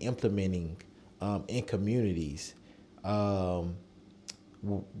should be implementing in communities, whether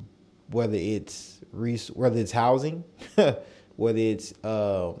it's housing, whether it's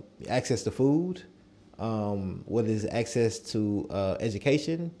access to food, whether it's access to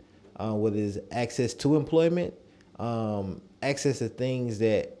education, whether it's access to employment, access to things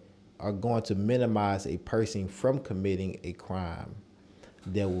that are going to minimize a person from committing a crime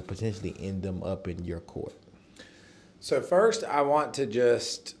that will potentially end them up in your court. So first, I want to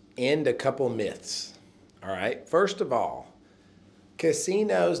just end a couple myths. All right. First of all,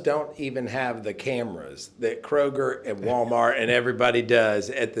 casinos don't even have the cameras that Kroger and Walmart and everybody does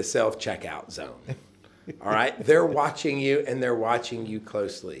at the self-checkout zone. All right. They're watching you, and they're watching you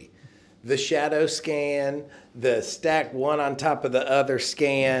closely. The shadow scan, the stack one on top of the other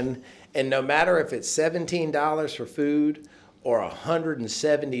scan, and no matter if it's $17 for food or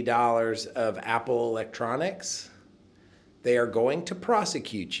 $170 of Apple electronics, they are going to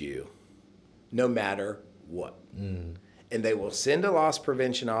prosecute you no matter what. And they will send a loss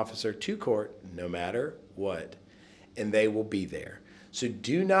prevention officer to court no matter what, and they will be there. So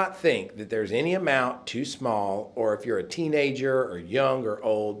do not think that there's any amount too small, or if you're a teenager or young or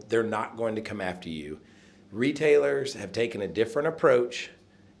old, they're not going to come after you. Retailers have taken a different approach,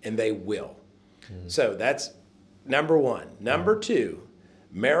 and they will. So that's number one. Number two,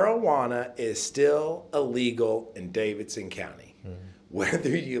 marijuana is still illegal in Davidson County, whether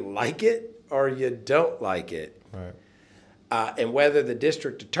you like it or you don't like it. Right. and whether the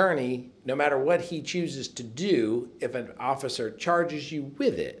district attorney, no matter what he chooses to do, if an officer charges you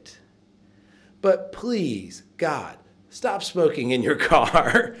with it. But please, God, stop smoking in your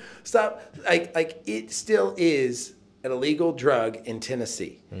car. Stop. Like it still is an illegal drug in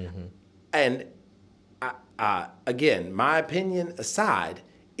Tennessee. And again, my opinion aside,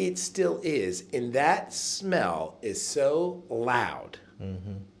 it still is. And that smell is so loud.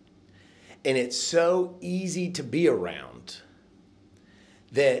 And it's so easy to be around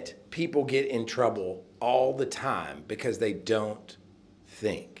that people get in trouble all the time because they don't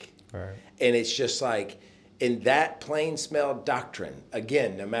think. Right. And it's just like, in that plain smell doctrine,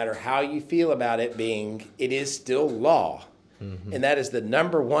 again, no matter how you feel about it being, it is still law. And that is the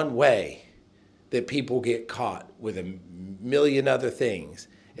number one way that people get caught with a million other things.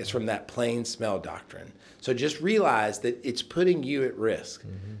 It's from that plain smell doctrine. So just realize that it's putting you at risk.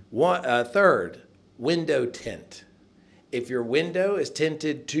 Third, window tint. If your window is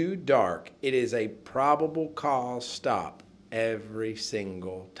tinted too dark, it is a probable cause stop every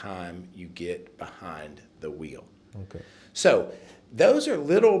single time you get behind the wheel. Okay. So those are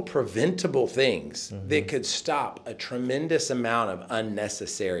little preventable things that could stop a tremendous amount of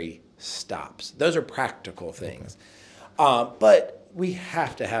unnecessary stops. Those are practical things. But we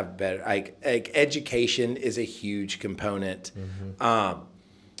have to have better, like education is a huge component. I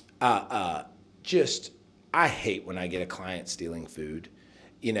hate when I get a client stealing food.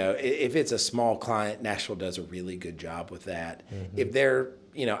 You know, if it's a small client, Nashville does a really good job with that. If they're,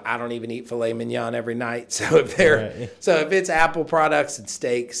 you know, I don't even eat filet mignon every night. So if if it's Apple products and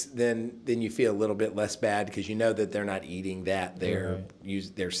steaks, then you feel a little bit less bad because you know that they're not eating that. They're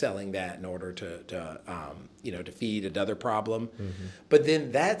selling that in order to feed another problem. But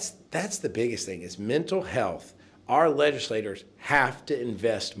then that's the biggest thing is mental health. Our legislators have to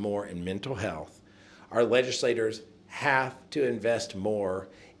invest more in mental health. Our legislators have to invest more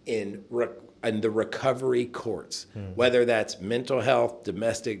in the recovery courts, whether that's mental health,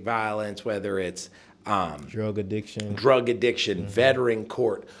 domestic violence, whether it's drug addiction, veteran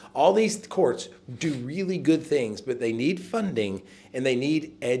court. All these courts do really good things, but they need funding and they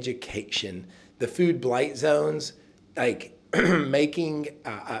need education. The food blight zones, like making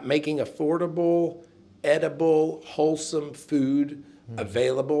affordable, edible, wholesome food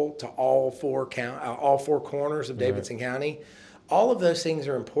available to all four corners of Davidson County. All of those things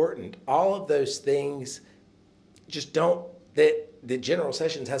are important. All of those things just don't, that the General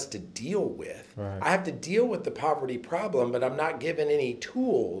Sessions has to deal with. Right. I have to deal with the poverty problem, but I'm not given any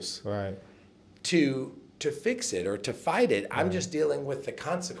tools to fix it or to fight it. I'm just dealing with the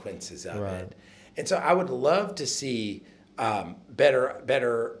consequences of it. And so I would love to see better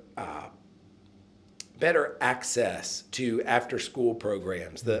access to after-school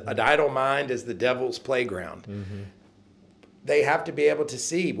programs. An idle mind is the devil's playground. They have to be able to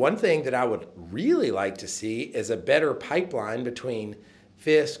see. One thing that I would really like to see is a better pipeline between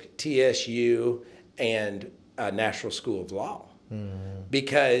Fisk, TSU, and National School of Law.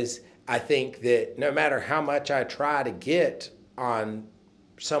 Because I think that no matter how much I try to get on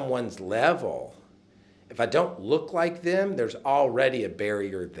someone's level, if I don't look like them, there's already a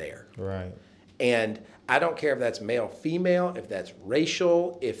barrier there. Right. And I don't care if that's male, female, if that's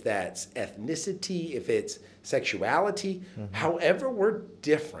racial, if that's ethnicity, if it's sexuality. However, we're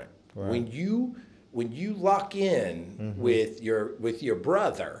different. When you lock in with your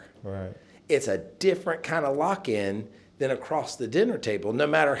brother, it's a different kind of lock in than across the dinner table. No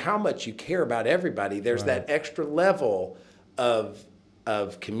matter how much you care about everybody, there's that extra level of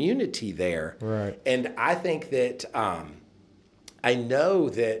community there. Right. And I think that I know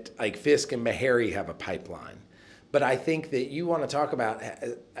that like Fisk and Meharry have a pipeline, but I think that you want to talk about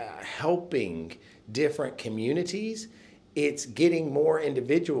helping different communities. It's getting more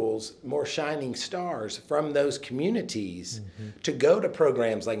individuals, more shining stars from those communities to go to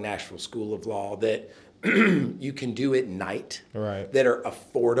programs like Nashville School of Law that you can do at night, that are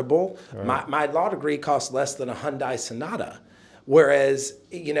affordable. My law degree costs less than a Hyundai Sonata. Whereas,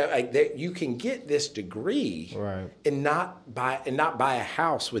 you know, you can get this degree and not buy a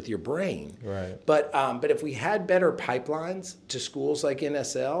house with your brain. But if we had better pipelines to schools like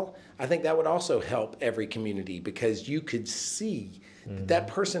NSL, I think that would also help every community because you could see that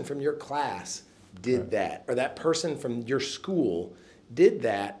person from your class did that, or that person from your school did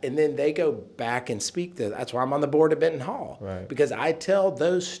that, and then they go back and speak to. That's why I'm on the board of Benton Hall, because I tell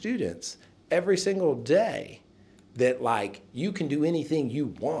those students every single day that like you can do anything you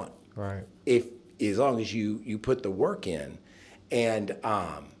want, if as long as you put the work in, and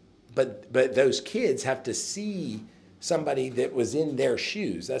but those kids have to see somebody that was in their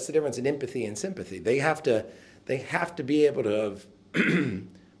shoes. That's the difference in empathy and sympathy. They have to They have to be able to have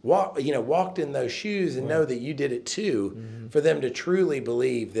walked in those shoes and know that you did it too, for them to truly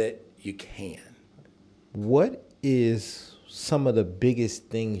believe that you can. What is some of the biggest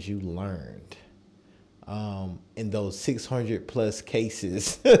things you learned in those 600 plus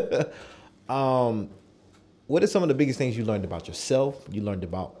cases? What are some of the biggest things you learned about yourself? You learned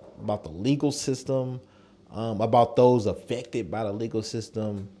about the legal system, about those affected by the legal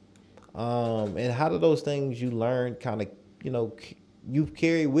system, and how do those things you learned kind of, you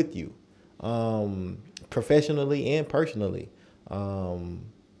carry with you, professionally and personally,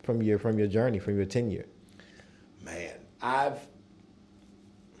 from your journey, from your tenure? Man, I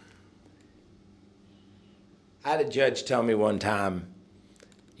had a judge tell me one time,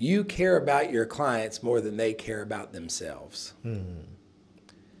 you care about your clients more than they care about themselves.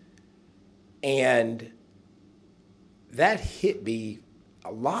 And that hit me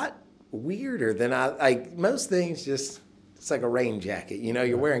a lot weirder than most things it's like a rain jacket.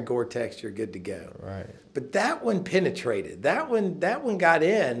 You're wearing Gore-Tex, you're good to go. Right. But that one penetrated. That one got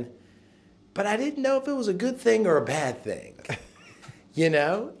in, but I didn't know if it was a good thing or a bad thing.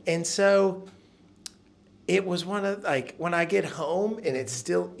 And so it was one of, when I get home and it's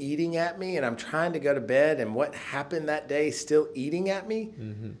still eating at me and I'm trying to go to bed and what happened that day is still eating at me,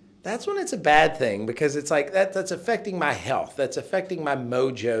 that's when it's a bad thing, because it's like that's affecting my health, that's affecting my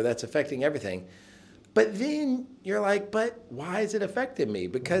mojo, that's affecting everything. But then you're like, but why is it affecting me?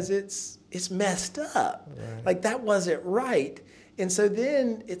 Because it's messed up. Right. Like, that wasn't right. And so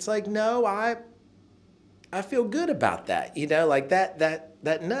then it's like, no, I feel good about that. Like that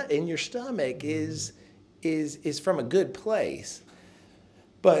nut in your stomach is from a good place.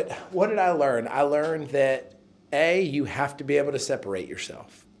 But what did I learn? I learned that, you have to be able to separate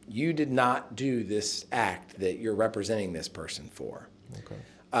yourself. You did not do this act that you're representing this person for. Okay.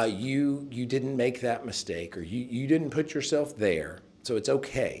 You didn't make that mistake, or you didn't put yourself there, so it's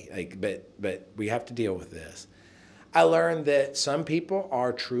okay. But we have to deal with this. I learned that some people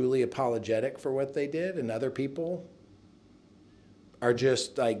are truly apologetic for what they did, and other people are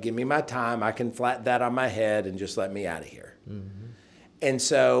just like, give me my time, I can flatten that on my head and just let me out of here. And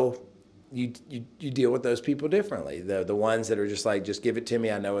so you deal with those people differently. The ones that are just like, just give it to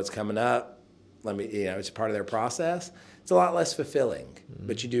me, I know it's coming up, let me, it's a part of their process. It's a lot less fulfilling,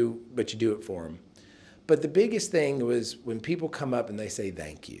 but you do it for them. But the biggest thing was when people come up and they say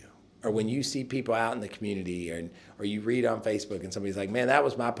thank you, or when you see people out in the community, or you read on Facebook and somebody's like, man, that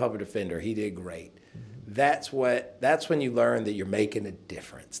was my public defender, he did great. That's when you learn that you're making a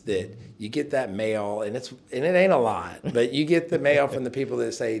difference, that you get that mail, and it ain't a lot, but you get the mail from the people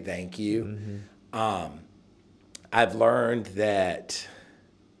that say thank you. I've learned that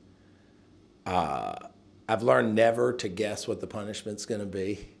I've learned never to guess what the punishment's going to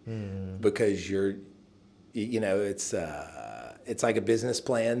be, because it's like a business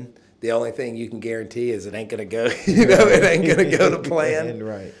plan. The only thing you can guarantee is it ain't going to go, it ain't going to go to plan.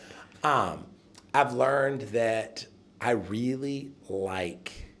 Right. I've learned that I really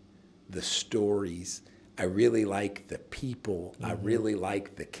like the stories. I really like the people. I really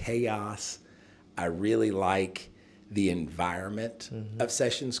like the chaos. I really like the environment of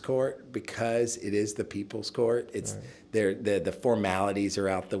Sessions Court, because it is the people's court. It's the formalities are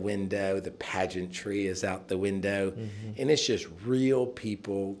out the window, the pageantry is out the window, and it's just real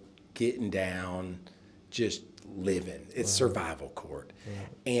people getting down, just living. It's survival court.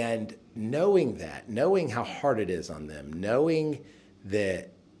 And knowing how hard it is on them, knowing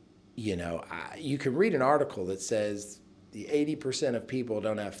that, you can read an article that says the 80% of people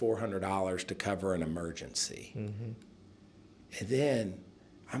don't have $400 to cover an emergency. And then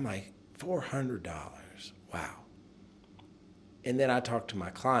I'm like, $400, wow. And then I talked to my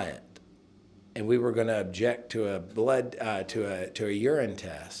client, and we were going to object to a blood to a urine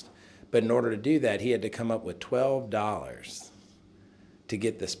test, but in order to do that, he had to come up with $12 to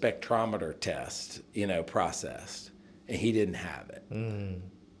get the spectrometer test, processed, and he didn't have it.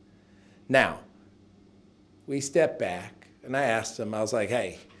 Now, we stepped back, and I asked him, I was like,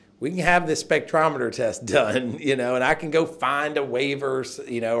 hey, we can have this spectrometer test done, and I can go find a waiver,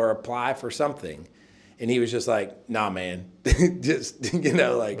 or apply for something. And he was just like, nah, man, just,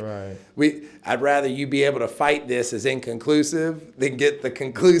 Right. I'd rather you be able to fight this as inconclusive than get the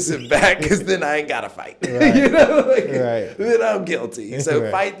conclusive back, because then I ain't got to fight. Right. Right. Then I'm guilty.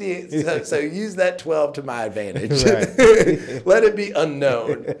 So Right. so use that 12 to my advantage. Right. Let it be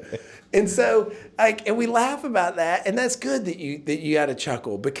unknown. And so, and we laugh about that, and that's good that you got to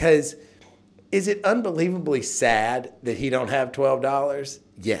chuckle, because is it unbelievably sad that he don't have $12?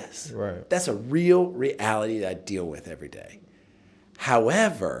 Yes. Right. That's a real reality that I deal with every day.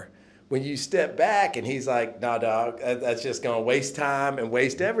 However, when you step back and he's like, "No, dog, that's just going to waste time and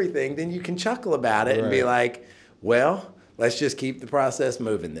waste everything," then you can chuckle about it and be like, "Well, let's just keep the process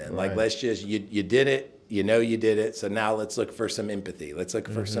moving then. Like, let's just, you did it, you know you did it, so now let's look for some empathy. Let's look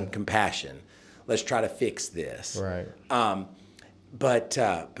for some compassion. Let's try to fix this." Right.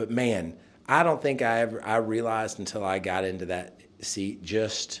 But man, I don't think I realized until I got into that seat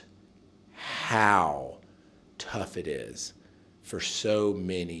just how tough it is for so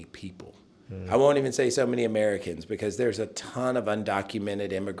many people. I won't even say so many Americans, because there's a ton of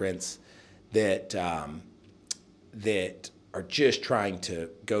undocumented immigrants that that are just trying to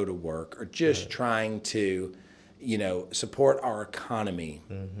go to work, or just trying to, support our economy,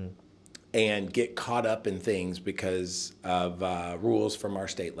 and get caught up in things because of rules from our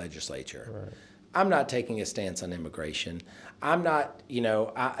state legislature. Right. I'm not taking a stance on immigration. I'm not,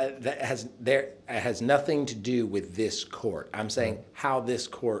 that has nothing to do with this court. I'm saying how this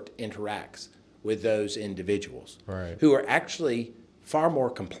court interacts with those individuals who are actually far more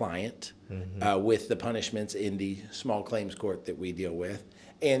compliant with the punishments in the small claims court that we deal with,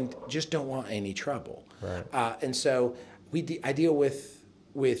 and just don't want any trouble. Right. And so I deal with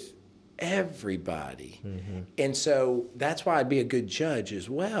everybody. And so that's why I'd be a good judge as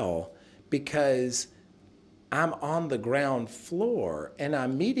well, because I'm on the ground floor and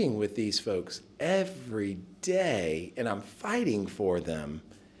I'm meeting with these folks every day and I'm fighting for them.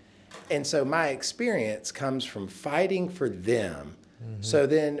 And so my experience comes from fighting for them. So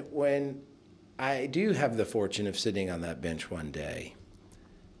then when I do have the fortune of sitting on that bench one day,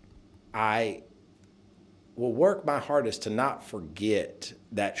 I will work my hardest to not forget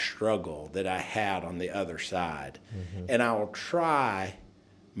that struggle that I had on the other side. And I will try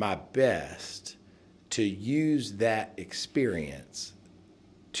my best to use that experience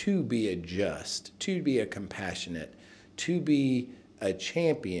to be a just, to be a compassionate, to be a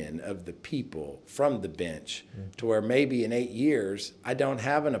champion of the people from the bench, to where maybe in 8 years I don't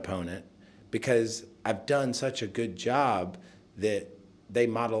have an opponent, because I've done such a good job that they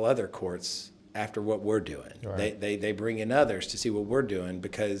model other courts after what we're doing. Right. They bring in others to see what we're doing,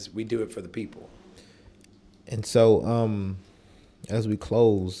 because we do it for the people. And so as we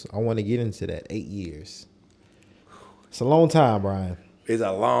close, I want to get into that 8 years. It's a long time, Brian. It's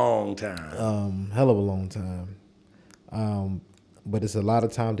a long time. Hell of a long time. But it's a lot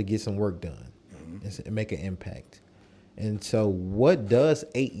of time to get some work done and make an impact. And so what does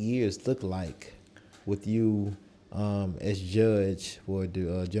 8 years look like with you as judge for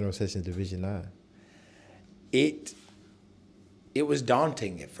the General Sessions Division 9? It was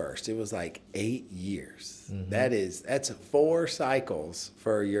daunting at first. It was like 8 years. That's 4 cycles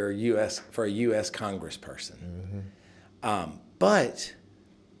for a U.S. congressperson. But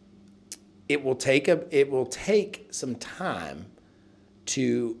it will take some time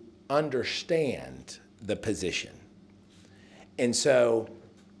to understand the position. And so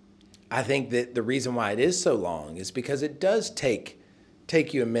I think that the reason why it is so long is because it does take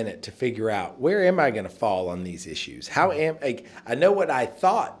you a minute to figure out, where am I going to fall on these issues? I know what I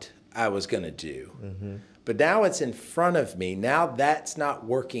thought I was going to do, but now it's in front of me. Now that's not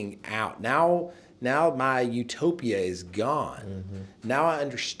working out. Now my utopia is gone. Now I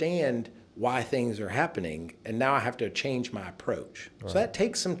understand why things are happening, and now I have to change my approach. So that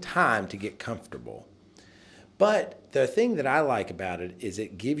takes some time to get comfortable. But the thing that I like about it is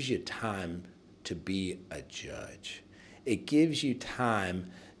it gives you time to be a judge. It gives you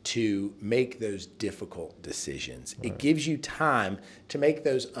time to make those difficult decisions. It gives you time to make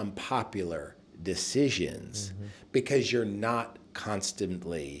those unpopular decisions, because you're not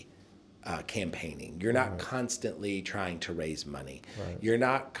constantly campaigning. You're not constantly trying to raise money. You're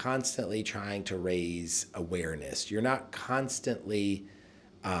not constantly trying to raise awareness. You're not constantly,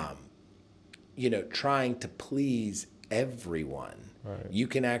 trying to please everyone. You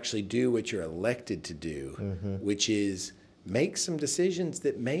can actually do what you're elected to do, which is make some decisions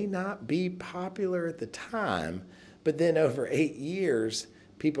that may not be popular at the time, but then over 8 years,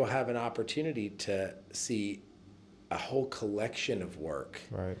 people have an opportunity to see a whole collection of work.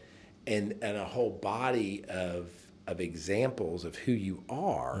 And a whole body of examples of who you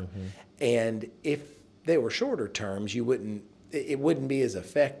are. And if they were shorter terms, it wouldn't be as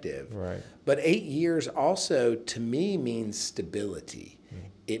effective. But 8 years also, to me, means stability.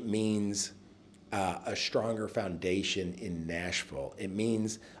 It means a stronger foundation in Nashville. It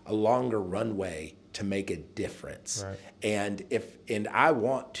means a longer runway to make a difference. And I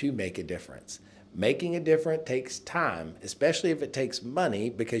want to make a difference. Making a difference takes time, especially if it takes money,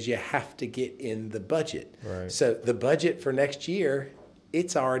 because you have to get in the budget. So the budget for next year,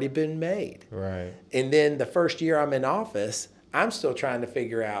 it's already been made. And then the first year I'm in office, I'm still trying to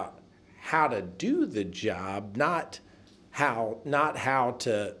figure out, how to do the job, not how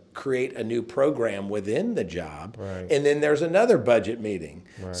to create a new program within the job. Right. And then there's another budget meeting.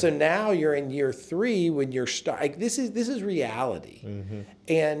 Right. So now you're in year 3 when you're like this is reality.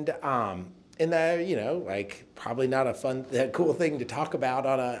 And like probably not a cool thing to talk about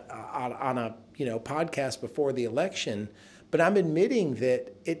on a podcast before the election, but I'm admitting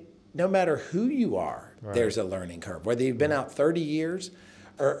that no matter who you are, there's a learning curve. Whether you've been out 30 years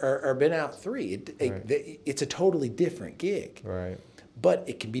or been out 3, it's a totally different gig. Right. But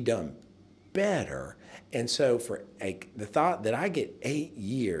it can be done better. And so for the thought that I get 8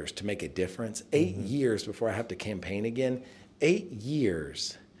 years to make a difference, 8 years before I have to campaign again, 8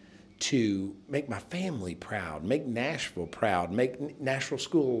 years to make my family proud, make Nashville proud, make Nashville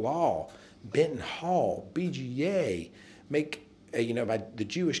School of Law, Benton Hall, BGA, make the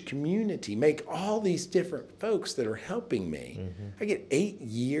Jewish community, make all these different folks that are helping me. I get 8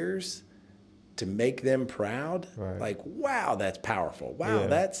 years to make them proud. Right. Like, wow, that's powerful. Wow, Yeah.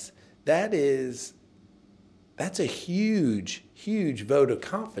 that's a huge, huge vote of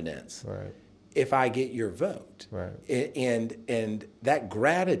confidence. Right. If I get your vote. Right. And that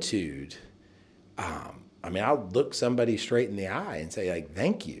gratitude, I'll look somebody straight in the eye and say, like,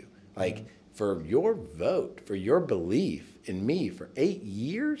 thank you. Like, for your vote, for your belief in me for 8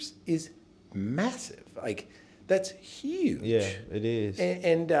 years is massive. Like, that's huge. Yeah, it is.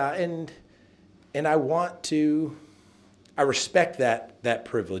 And I respect that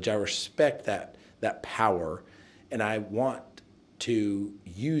privilege. I respect that power, and I want to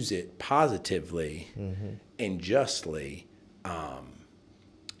use it positively and justly.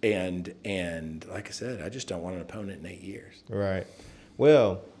 And like I said, I just don't want an opponent in 8 years. Right.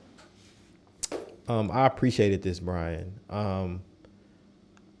 Well, I appreciated this, Brian. I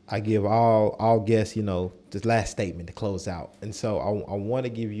give all guests, this last statement to close out. And so I want to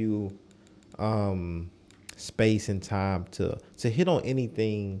give you space and time to hit on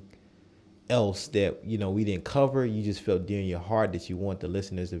anything else that, we didn't cover. You just felt dear in your heart that you want the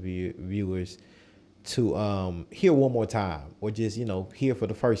listeners, the viewers to hear one more time, or just, hear for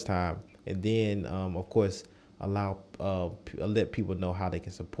the first time. And then, of course, let people know how they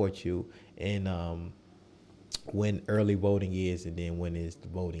can support you, and when early voting is, and then when is the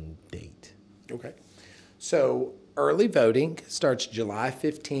voting date. Okay. So early voting starts July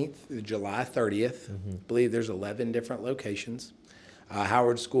 15th through July 30th. I believe there's 11 different locations.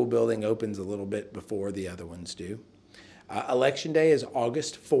 Howard School Building opens a little bit before the other ones do. Election Day is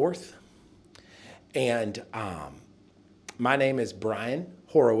August 4th. And my name is Brian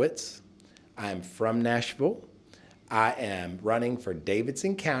Horowitz. I'm from Nashville. I am running for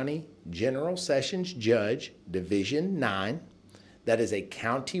Davidson County General Sessions Judge, Division 9. That is a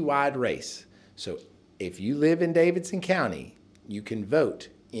county-wide race. So if you live in Davidson County, you can vote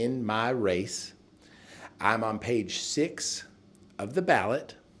in my race. I'm on page 6 of the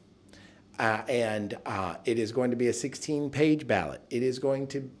ballot, and it is going to be a 16-page ballot. It is going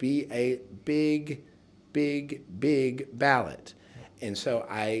to be a big, big, big ballot. And so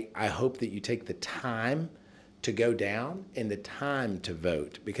I hope that you take the time to go down and the time to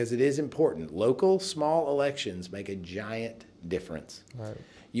vote, because it is important. Local small elections make a giant difference. Right.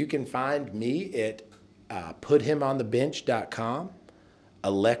 You can find me at puthimonthebench.com,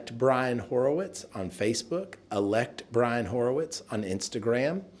 elect Brian Horowitz on Facebook, elect Brian Horowitz on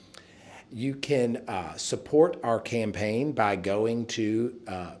Instagram. You can support our campaign by going to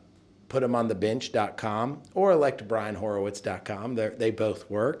puthimonthebench.com or electbrianhorowitz.com. They both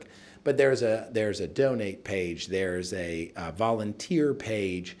work. But there's a donate page. There's a volunteer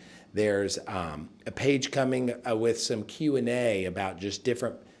page. There's a page coming with some Q&A about just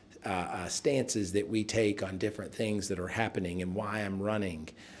different stances that we take on different things that are happening and why I'm running.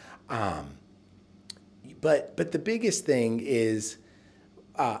 But the biggest thing is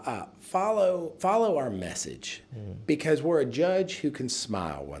follow our message, because we're a judge who can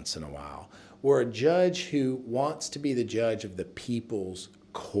smile once in a while. We're a judge who wants to be the judge of the people's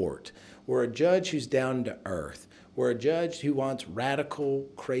court. We're a judge who's down to earth. We're a judge who wants radical,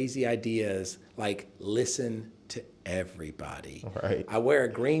 crazy ideas like listen to everybody. Right. I wear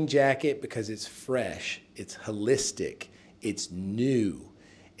a green jacket because it's fresh, it's holistic, it's new.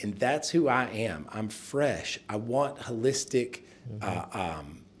 And that's who I am. I'm fresh. I want holistic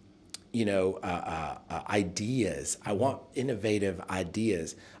ideas. I want innovative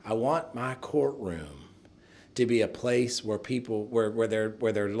ideas. I want my courtroom to be a place where people, where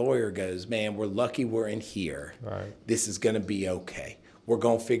their lawyer goes, man, we're lucky we're in here. Right. This is going to be okay. We're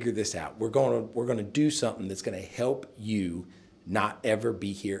going to figure this out. We're going to do something that's going to help you not ever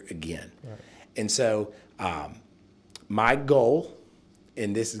be here again. Right. And so my goal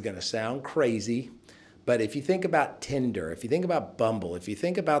and this is going to sound crazy, but if you think about Tinder, if you think about Bumble, if you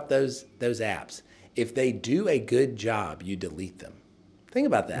think about those apps, if they do a good job, you delete them. Think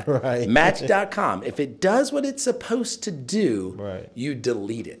about that. Right. Match.com, if it does what it's supposed to do, Right. you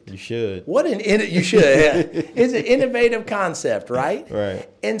delete it. You should. You should. It's an innovative concept, right? Right.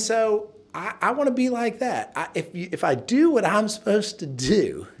 And so I want to be like that. If I do what I'm supposed to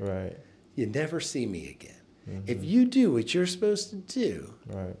do, Right. you never see me again. If you do what you're supposed to do,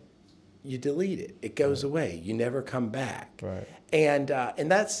 Right. you delete it. It goes away. You never come back. Right. And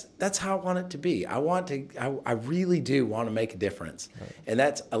that's how I want it to be. I really do want to make a difference. Right. And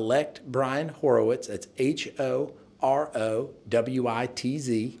that's elect Brian Horowitz. That's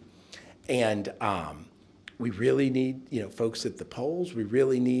HOROWITZ. And we really need folks at the polls. We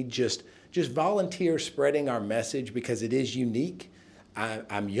really need just volunteers spreading our message because it is unique.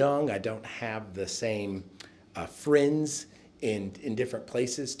 I'm young. I don't have the same friends in different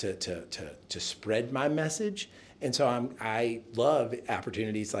places to spread my message. And so I love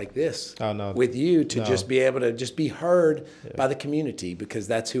opportunities like this with you to just be able to just be heard by the community because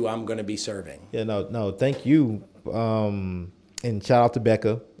that's who I'm going to be serving. Yeah, no, thank you. And shout out to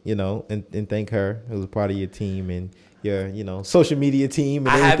Becca, and thank her who was part of your team and your, social media team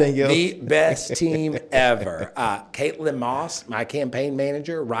and everything else. I have the best team ever. Caitlin Moss, my campaign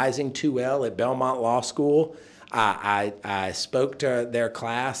manager, Rising 2L at Belmont Law School. I spoke to their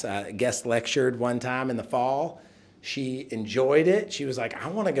class, guest lectured one time in the fall. She enjoyed it. She was like, I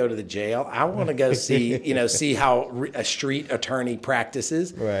want to go to the jail. I want to go see how a street attorney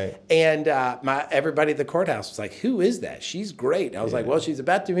practices. Right. And everybody at the courthouse was like, who is that? She's great. I was like, well, she's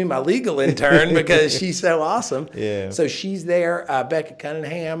about to be my legal intern because she's so awesome. Yeah. So she's there. Becca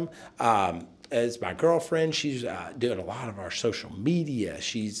Cunningham is my girlfriend. She's doing a lot of our social media.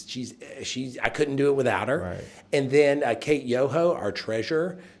 She's I couldn't do it without her. Right. And then Kate Yoho, our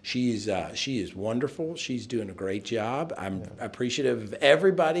treasurer, she is wonderful. She's doing a great job. I'm appreciative of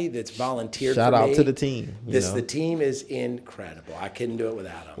everybody that's volunteered Shout for me. out to the team. The team is incredible. I couldn't do it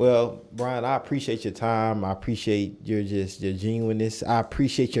without them. Well, Brian, I appreciate your time. I appreciate your genuineness. I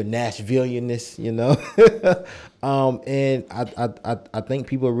appreciate your Nashvillianness, and I think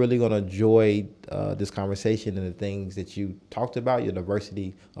people are really going to enjoy this conversation and the things that you talked about, your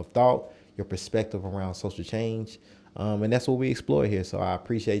diversity of thought, your perspective around social change. And that's what we explore here. So I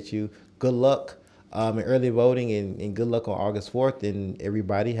appreciate you. Good luck in early voting and good luck on August 4th. And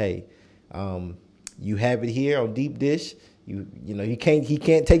everybody, hey, you have it here on Deep Dish. He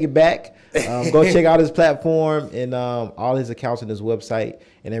can't take it back. Go check out his platform and all his accounts on his website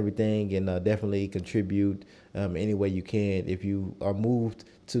and everything, and definitely contribute any way you can if you are moved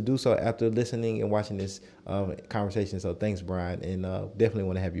to do so after listening and watching this conversation. So thanks, Brian, and definitely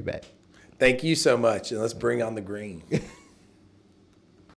want to have you back. Thank you so much, and let's bring on the green.